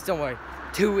 but guys, don't worry.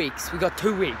 2 weeks, we got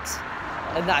 2 weeks,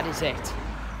 and that is it.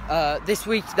 This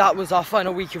week, that was our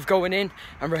final week of going in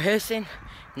and rehearsing.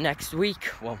 Next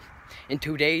week, well, in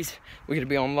 2 days, we're going to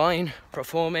be online,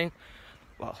 performing,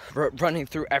 well, running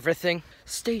through everything.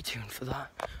 Stay tuned for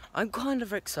that. I'm kind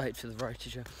of excited for the variety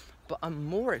show, but I'm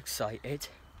more excited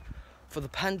for the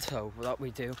panto that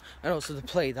we do, and also the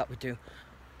play that we do,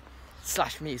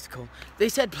 / musical. They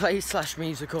said play /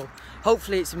 musical.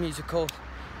 Hopefully it's a musical,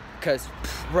 because,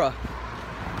 bruh,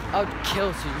 I would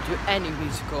kill to do any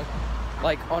musical,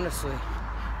 like, honestly.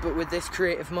 But with this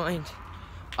creative mind,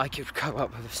 I could come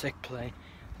up with a sick play.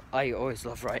 I always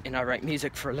love writing. I write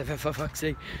music for a living, for fuck's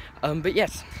sake. But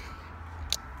yes,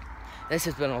 this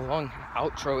has been a long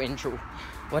outro, intro,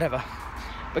 whatever.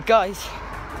 But guys,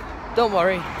 don't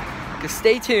worry, just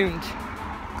stay tuned,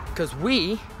 because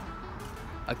we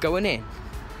are going in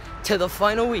to the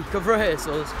final week of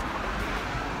rehearsals.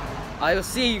 I will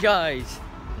see you guys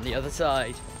on the other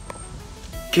side.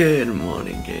 Good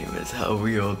morning, gamers. How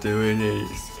we all doing?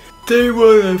 It's day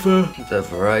whatever. The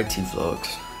variety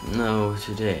vlogs. No,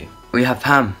 today we have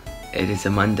Pam. It is a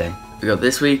Monday. We got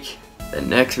this week, then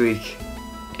next week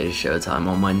it is showtime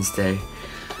on Wednesday.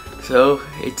 So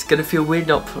it's gonna feel weird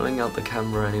not pulling out the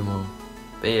camera anymore.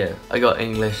 But yeah, I got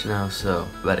English now, so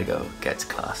better go get to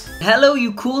class. Hello,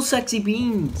 you cool, sexy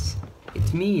beans.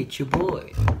 It's me. It's your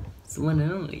boy. It's the one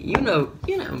and only. You know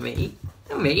me.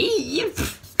 Me.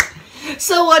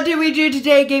 So what did we do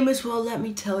today, gamers? Well, let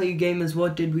me tell you, gamers,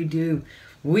 what did we do?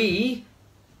 We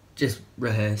just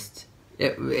rehearsed.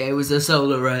 It was a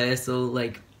solo rehearsal,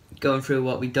 like going through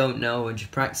what we don't know and just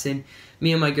practicing.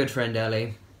 Me and my good friend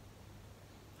Ellie.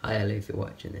 Hi Ellie, if you're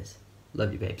watching this.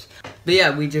 Love you, babes. But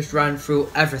yeah, we just ran through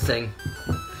everything.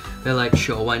 We're like,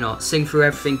 sure, why not? Sing through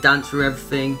everything, dance through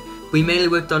everything. We mainly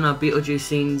worked on our Beetlejuice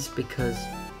scenes because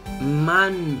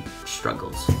man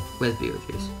struggles with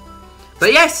Beetlejuice.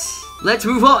 But yes, let's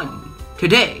move on.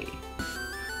 Today,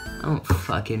 I don't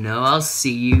fucking know. I'll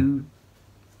see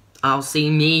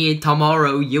me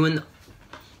tomorrow.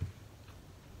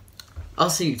 I'll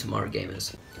see you tomorrow,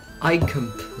 gamers. I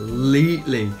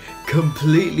completely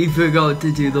forgot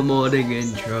to do the morning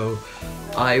intro.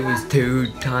 I was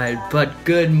too tired, but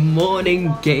good morning,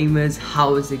 gamers.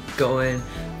 How is it going?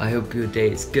 I hope your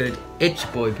day is good. It's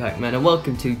your boy Pac-Man, and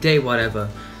welcome to day whatever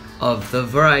of the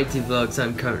variety vlogs.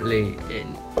 I'm currently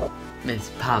in Miss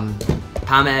Pam's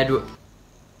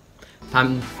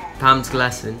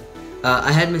lesson.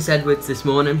 I had Miss Edwards this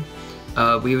morning.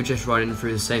 We were just running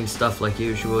through the same stuff like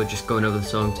usual, just going over the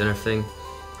songs and everything.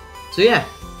 So yeah,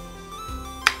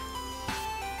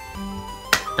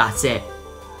 that's it.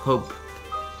 Hope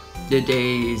the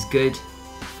day is good,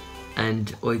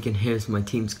 and all you can hear is my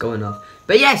team's going off.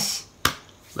 But yes,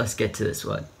 let's get to this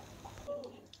one.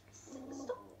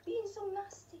 Stop being so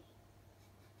nasty.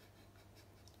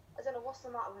 I don't know what's the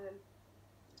matter with him.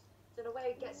 I don't know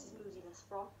where he gets his moodiness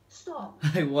from. Stop.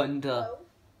 I wonder. No.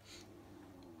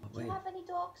 Do Wait. you have any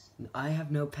dogs? I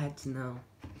have no pets now.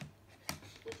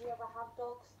 Did you ever have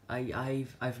dogs?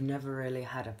 I've never really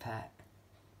had a pet.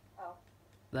 Oh.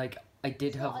 Like I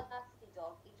did He's have. not a nasty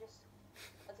dog. He just,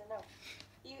 I don't know.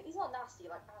 He's not nasty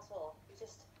like at all. He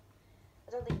just,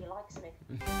 I don't think he likes me.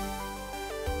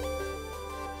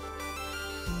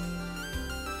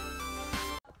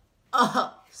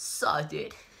 Sod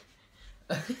it.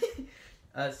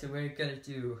 So we're gonna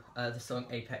do the song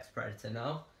Apex Predator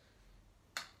now.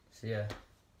 So yeah.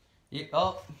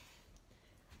 Oh.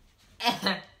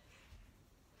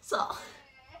 So.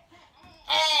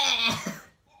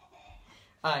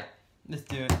 Alright, let's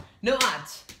do it. No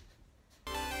ads.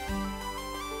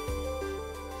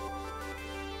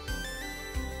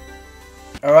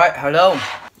 Alright, hello.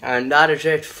 And that is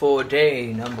it for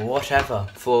day number whatever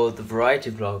for the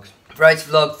variety vlogs.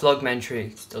 Variety vlog,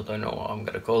 vlogmentary. Still don't know what I'm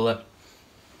gonna call it.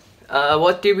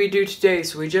 What did we do today?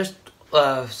 So we just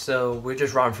ran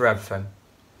through everything.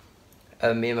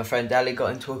 Me and my friend Ali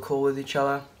got into a call with each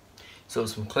other. Saw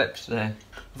some clips there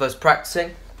of us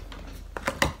practicing.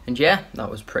 And yeah, that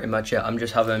was pretty much it. I'm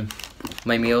just having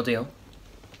my meal deal.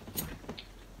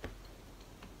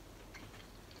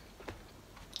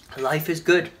 Life is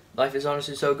good. Life is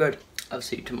honestly so good. I'll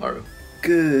see you tomorrow.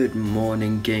 Good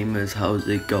morning, gamers. How's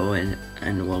it going?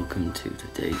 And welcome to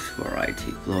today's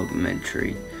variety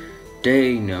vlogmentary.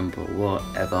 Day number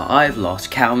whatever. I've lost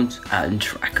count and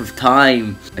track of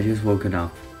time. I just woken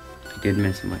up. I did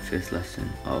miss my first lesson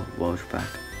of Welsh back,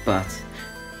 but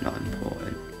not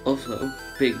important. Also,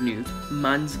 big news.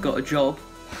 Man's got a job.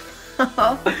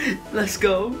 Let's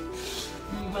go.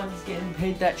 Man's getting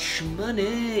paid that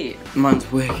shmoney.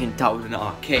 Man's working down an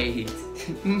arcade.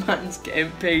 Man's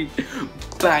getting paid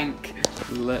bank.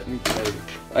 Let me tell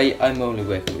you. I'm only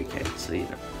working weekends, so you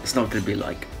know. It's not gonna be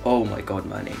like, oh my god,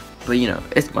 money. But you know,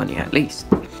 it's money at least.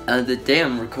 And the day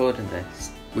I'm recording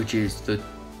this, which is the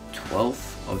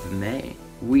 12th of May.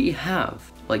 We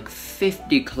have like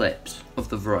 50 clips of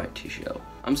the variety show.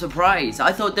 I'm surprised.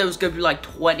 I thought there was gonna be like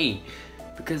 20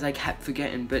 because I kept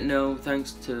forgetting, but no,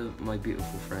 thanks to my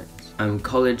beautiful friends.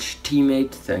 College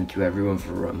teammate, thank you everyone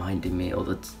for reminding me all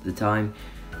the time.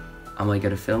 Am I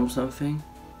gonna film something?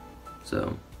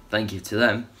 So, thank you to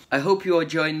them. I hope you're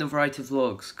enjoying the variety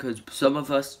vlogs, because some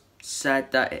of us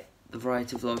said that the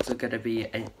variety vlogs are gonna be,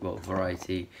 well,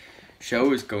 variety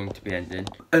show is going to be ending.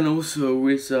 And also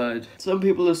we said, some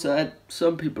people are sad,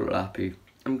 some people are happy.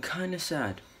 I'm kinda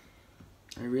sad.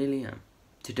 I really am.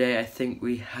 Today I think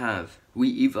we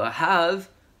either have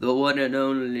the one and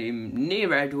only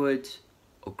Neil Edwards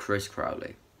or Chris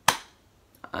Crowley.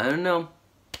 I don't know.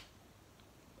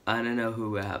 I don't know who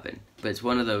we're having, but it's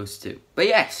one of those two. But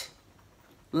yes,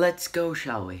 let's go,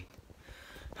 shall we?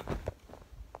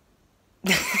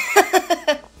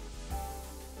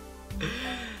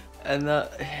 And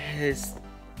that is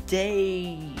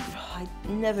day... I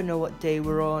never know what day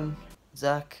we're on.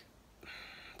 Zach,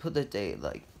 put the date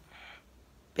like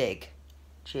big.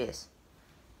 Cheers.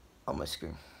 On my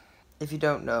screen. If you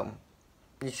don't know,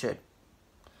 you should.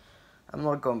 I'm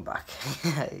not going back.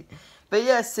 But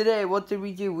yes, today, what did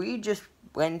we do? We just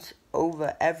went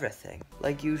over everything.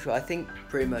 Like usual, I think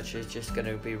pretty much it's just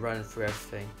gonna be running through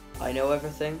everything. I know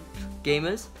everything.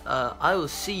 Gamers, I will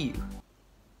see you.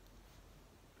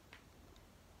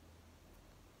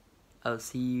 I'll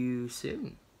see you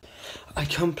soon. I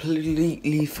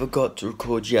completely forgot to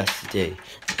record yesterday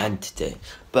and today.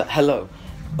 But hello,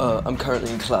 I'm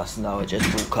currently in class now. I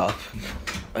just woke up.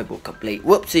 I woke up late.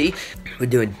 Whoopsie. We're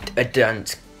doing a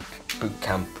dance boot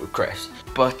camp with Chris.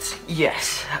 But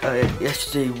yes,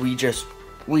 yesterday we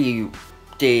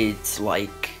did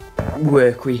like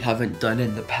work we haven't done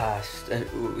in the past,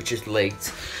 which is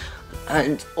late,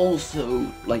 and also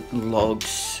like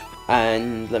logs.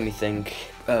 And let me think.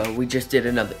 We just did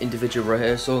another individual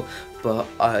rehearsal, but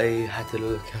I had to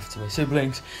look after my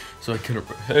siblings, so I couldn't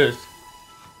rehearse.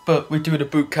 But we're doing a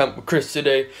boot camp with Chris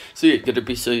today, so you're gonna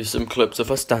be seeing some clips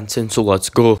of us dancing, so let's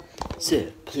go.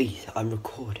 Sir, please, I'm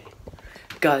recording.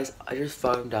 Guys, I just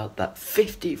found out that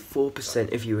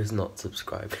 54% of you is not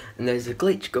subscribed, and there's a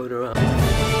glitch going around.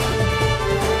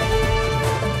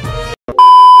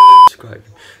 Subscribe.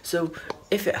 So,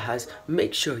 if it has,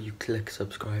 make sure you click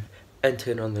subscribe and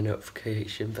turn on the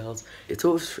notification bells. It's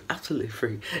all absolutely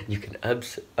free. You can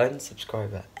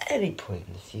unsubscribe at any point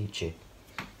in the future.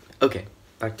 Okay,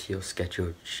 back to your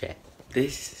scheduled shit.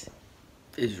 This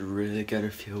is really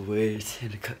gonna feel weird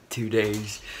in 2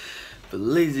 days. But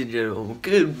ladies and gentlemen,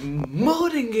 good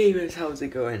morning gamers, how's it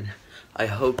going? I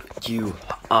hope you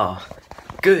are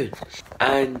good.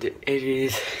 And it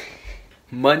is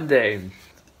Monday,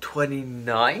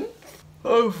 29th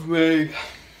of May.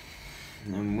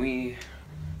 And we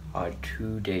are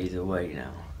 2 days away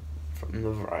now from the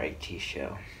variety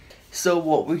show. So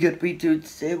what we're going to be doing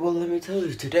today, well let me tell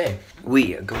you today.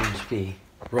 We are going to be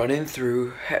running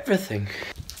through everything.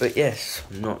 But yes,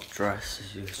 I'm not dressed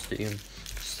as you see, I'm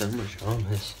so much on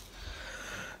this.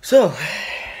 So,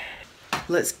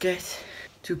 let's get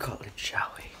to college,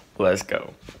 shall we? Let's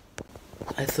go.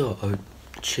 I thought I would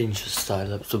change the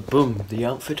style up, so boom, the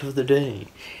outfit of the day.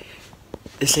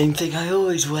 The same thing I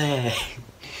always wear.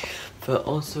 But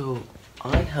also,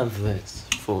 I have this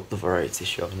for the variety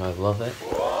show and I love it.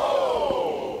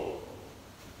 Whoa.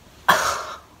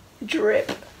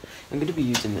 Drip. I'm going to be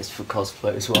using this for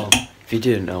cosplay as well. If you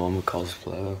didn't know, I'm a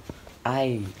cosplayer.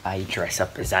 I dress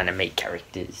up as anime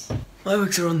characters. My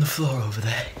wigs are on the floor over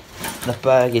there. The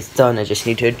bag is done, I just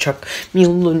need to chuck me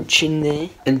lunch in there.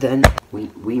 And then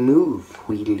we move,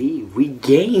 we leave, we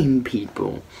game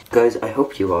people. Guys, I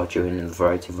hope you are joining the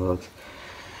variety vlogs,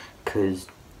 because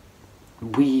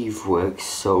we've worked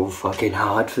so fucking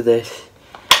hard for this.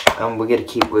 And we're gonna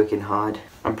keep working hard.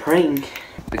 I'm praying,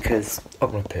 because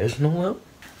on my personal note,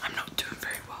 I'm not doing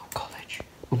very well at college.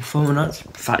 Performing arts,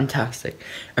 fantastic.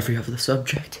 Every other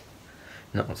subject,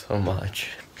 not so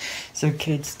much. So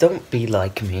kids, don't be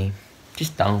like me.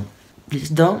 Just don't.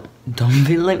 Just don't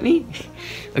be like me.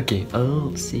 Okay,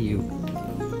 I'll see you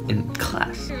in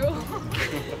class.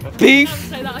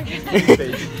 Beef!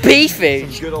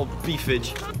 Beefage! Good old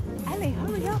beefage. Ellie,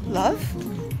 hurry up, love.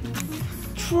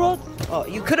 Trot. Oh,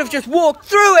 you could have just walked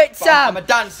through it, Sam! I'm a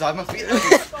dancer, I must be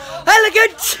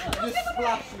Elegant!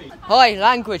 Hi,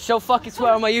 language, don't fucking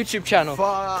swear on my YouTube channel.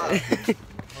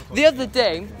 The other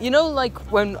day, you know, like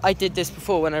when I did this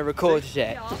before, when I recorded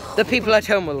it, the people at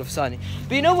home will have seen it.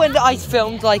 But you know when I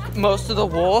filmed like most of the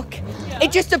walk,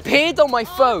 it just appeared on my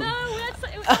phone. Oh no,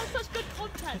 it was such good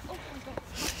content. Oh my god.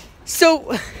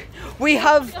 So, we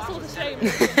have That's all the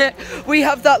shame. we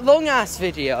have that long ass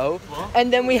video,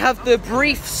 and then we have the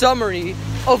brief summary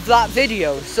of that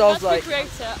video. So I was like,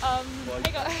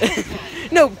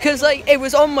 no, because like it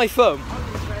was on my phone.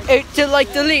 To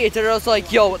like delete it, and I was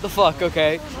like, yo, what the fuck,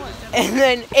 okay? And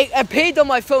then it appeared on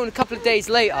my phone a couple of days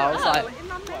later. I was like,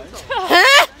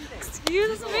 huh?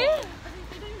 Excuse me?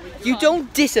 You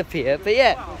don't disappear, but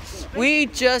yeah, we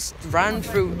just ran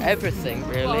through everything,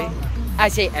 really. I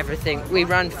say everything. We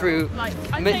ran through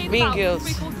me and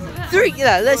girls.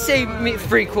 Let's say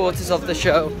 3/4 of the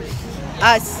show.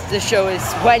 As the show is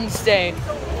Wednesday,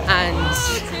 and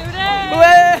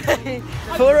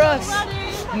for us,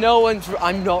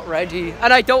 I'm not ready,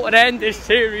 and I don't want to end this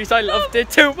series. I loved it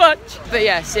too much. But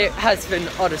yes, it has been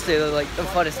honestly like the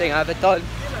funnest thing I've ever done.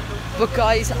 But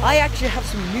guys, I actually have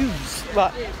some news.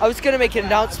 But I was gonna make an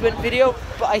announcement video,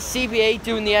 but I CBA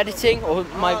doing the editing, or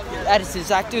my editor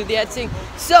Zach doing the editing.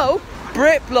 So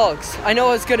Brit Vlogs, I know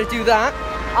I was gonna do that.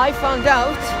 I found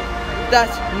out that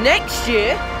next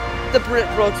year the Brit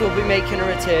Vlogs will be making a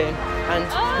return, and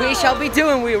we shall be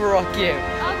doing We Will Rock You.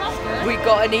 We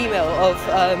got an email of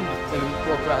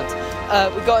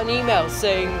we got an email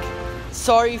saying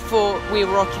sorry for We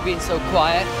Will Rock You being so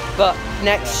quiet, but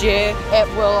next year it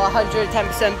will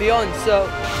 110% be on. So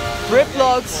Brit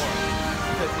Vlogs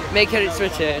making its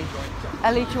return.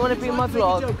 Ellie, do you want to be in my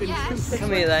vlog? Yes.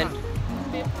 Come here then.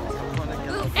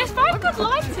 It's very good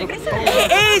lighting, isn't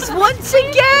it? It is once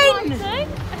again.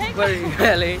 Lighting. Where are you,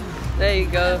 Ellie? There you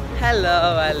go.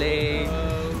 Hello, Ellie.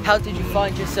 How did you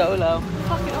find your solo?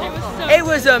 It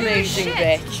was amazing,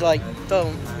 bitch. Like,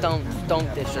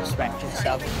 don't disrespect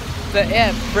yourself. But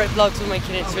yeah, Brit Vlogs are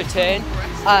making its return,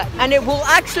 and it will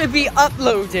actually be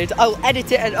uploaded. I'll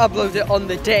edit it and upload it on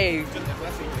the day,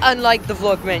 unlike the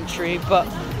Vlogmentary. But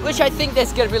which I think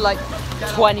there's gonna be like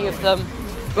 20 of them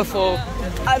before.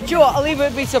 Do you know what? I'll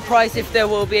even be surprised if there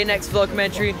will be a next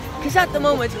Vlogmentary, because at the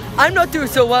moment I'm not doing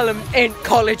so well in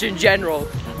college in general.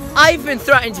 I've been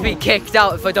threatened to be kicked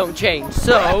out if I don't change,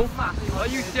 so... Are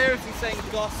you seriously saying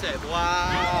gossip?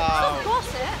 Wow.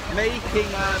 Gossip? Making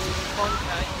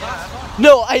content, yeah.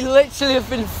 No, I literally have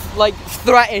been like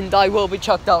threatened I will be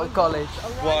chucked out of college.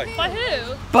 Why? By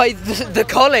who? By the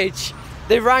college.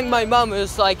 They rang my mum and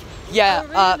was like, yeah,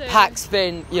 really? Pac's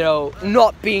been, you know,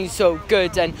 not being so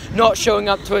good and not showing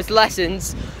up to his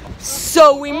lessons,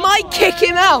 so we might kick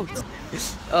him out.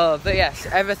 But yes,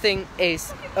 everything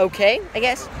is okay, I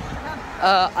guess.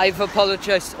 I've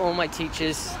apologized to all my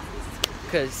teachers,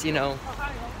 because, you know,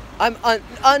 I'm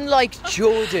unlike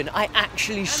Jordan, I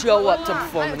actually show up to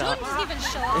perform an art.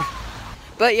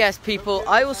 But yes, people,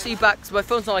 I will see you back, because my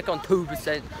phone's not like on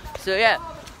 2%. So yeah,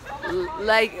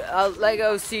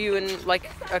 I'll see you in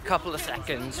like a couple of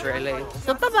seconds, really.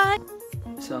 So bye-bye.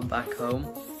 So I'm back home.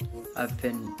 I've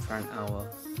been for an hour.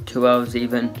 2 hours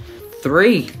even.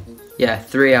 3! Yeah,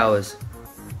 3 hours.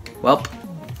 Well,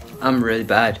 I'm really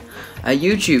bad at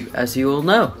YouTube, as you all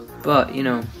know. But, you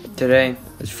know, today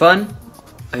was fun.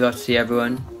 I got to see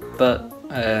everyone, but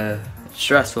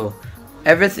stressful.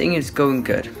 Everything is going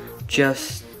good.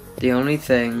 Just the only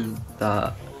thing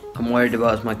that I'm worried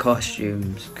about is my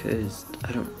costumes, because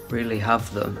I don't really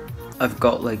have them. I've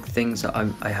got like things that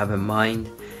I have in mind.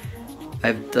 I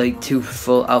have like 2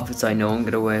 full outfits I know I'm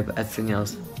gonna wear, but everything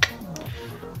else,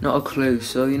 not a clue.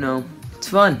 So, you know, it's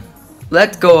fun.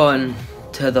 Let's go on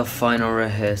to the final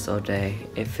rehearsal day.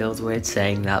 It feels weird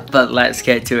saying that, but let's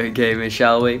get to it, gamers,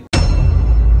 shall we?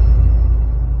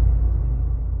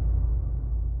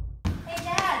 Hey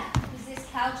Dad, does this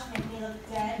couch make me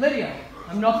look dead? Lydia,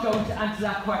 I'm not going to answer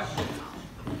that question.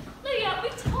 Lydia, we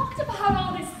talked about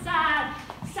all this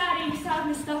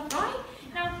sadness stuff, right?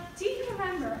 Now, do you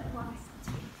remember what I said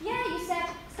to you? Yeah, you said,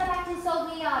 stop acting so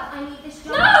weird, I need this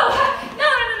job. No!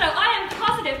 I am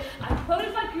positive. I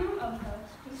quoted my guru uncle.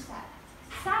 Who's that?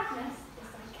 Sadness is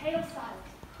like kale salad.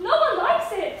 No one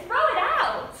likes it. Throw it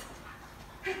out.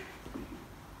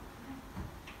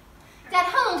 Dad,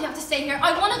 how long do you have to stay here?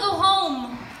 I want to go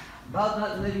home. About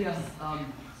that, Lydia,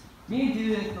 me and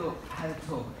Julia had a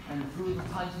talk, and through the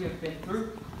times we have been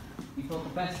through, we thought the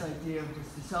best idea was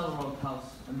to sell the old house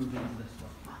and move into this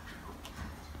one.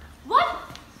 What?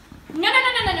 No.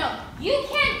 You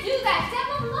can't do that. Dad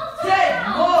won't love Say,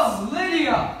 house. Mom,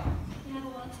 Lydia! You never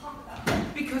want to talk about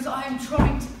it. Because I am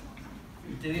trying to...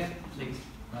 Lydia, please,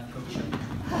 let go show.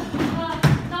 Knock.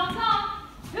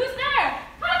 Who's there?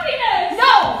 Happiness!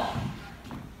 No!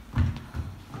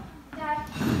 Dad,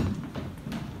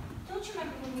 don't you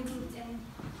remember when we moved in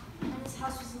and this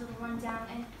house was a little run down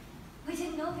and we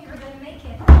didn't know if we were going to make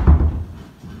it?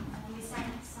 And we sang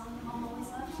that song Mom always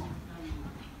loved.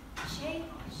 Shake,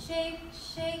 shake,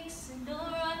 shake,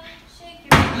 Sonora, shake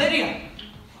your... Lydia!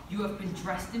 You have been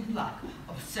dressed in black,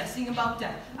 obsessing about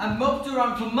death, and moped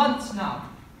around for months now.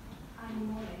 I'm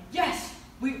mourning. Yes,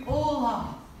 we all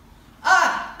are.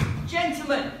 Ah,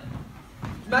 gentlemen!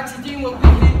 Maxidine will be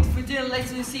here for dinner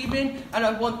later this evening, and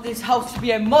I want this house to be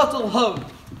a model home.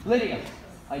 Lydia,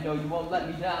 I know you won't let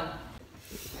me down.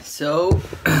 So,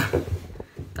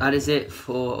 that is it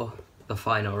for the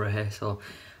final rehearsal.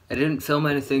 I didn't film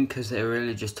anything because they were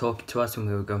really just talking to us when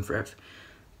we were going for it.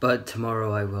 But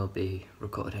tomorrow I will be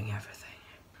recording everything.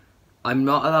 I'm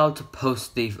not allowed to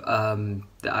post the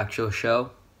actual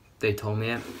show. They told me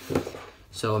it.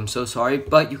 So I'm so sorry.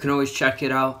 But you can always check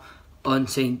it out on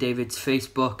St. David's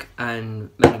Facebook and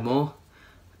many more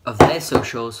of their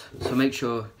socials. So make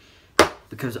sure,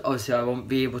 because obviously I won't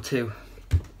be able to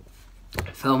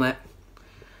film it.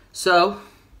 So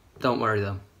don't worry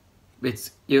though.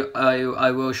 I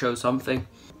will show something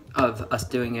of us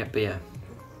doing it, but yeah.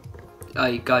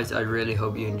 Guys, I really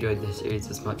hope you enjoyed this series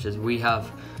as much as we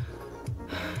have.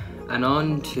 And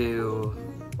on to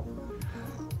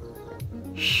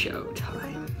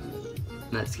showtime.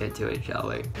 Let's get to it, shall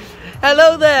we?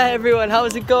 Hello there, everyone.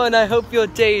 How's it going? I hope your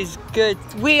day is good.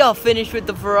 We are finished with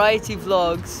the variety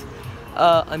vlogs.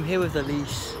 I'm here with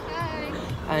Elise. Hi.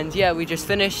 And yeah, we just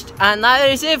finished, and that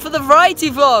is it for the variety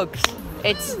vlogs.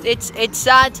 It's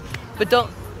sad, but don't.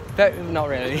 Not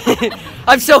really.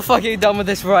 I'm so fucking done with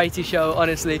this variety show,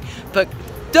 honestly. But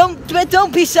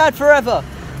don't be sad forever,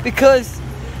 because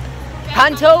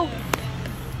Panto's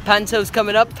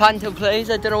coming up. Panto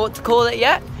Plays. I don't know what to call it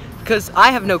yet, because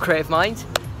I have no creative mind.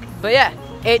 But yeah,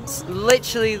 it's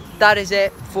literally, that is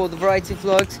it for the variety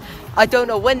vlogs. I don't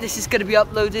know when this is going to be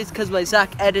uploaded, because my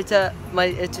Zach editor,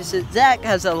 Zach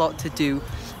has a lot to do,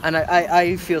 and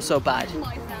I feel so bad.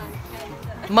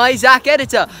 My Zach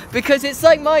editor, because it's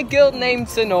like my girl named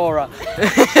Sonora.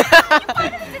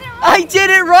 I did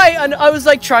it right, and I was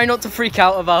like trying not to freak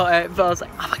out about it, but I was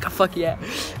like, oh my god, fuck yeah.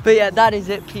 But yeah, that is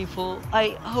it, people.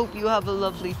 I hope you have a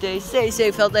lovely day. Stay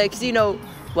safe out there, because you know,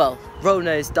 well,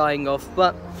 Rona is dying off,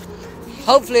 but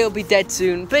hopefully it'll be dead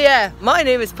soon. But yeah, my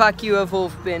name is Pac. You have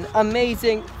all been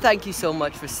amazing. Thank you so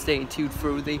much for staying tuned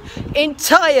through the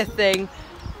entire thing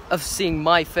of seeing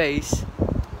my face.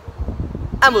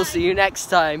 And we'll see you next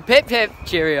time. Pip pip,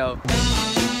 cheerio.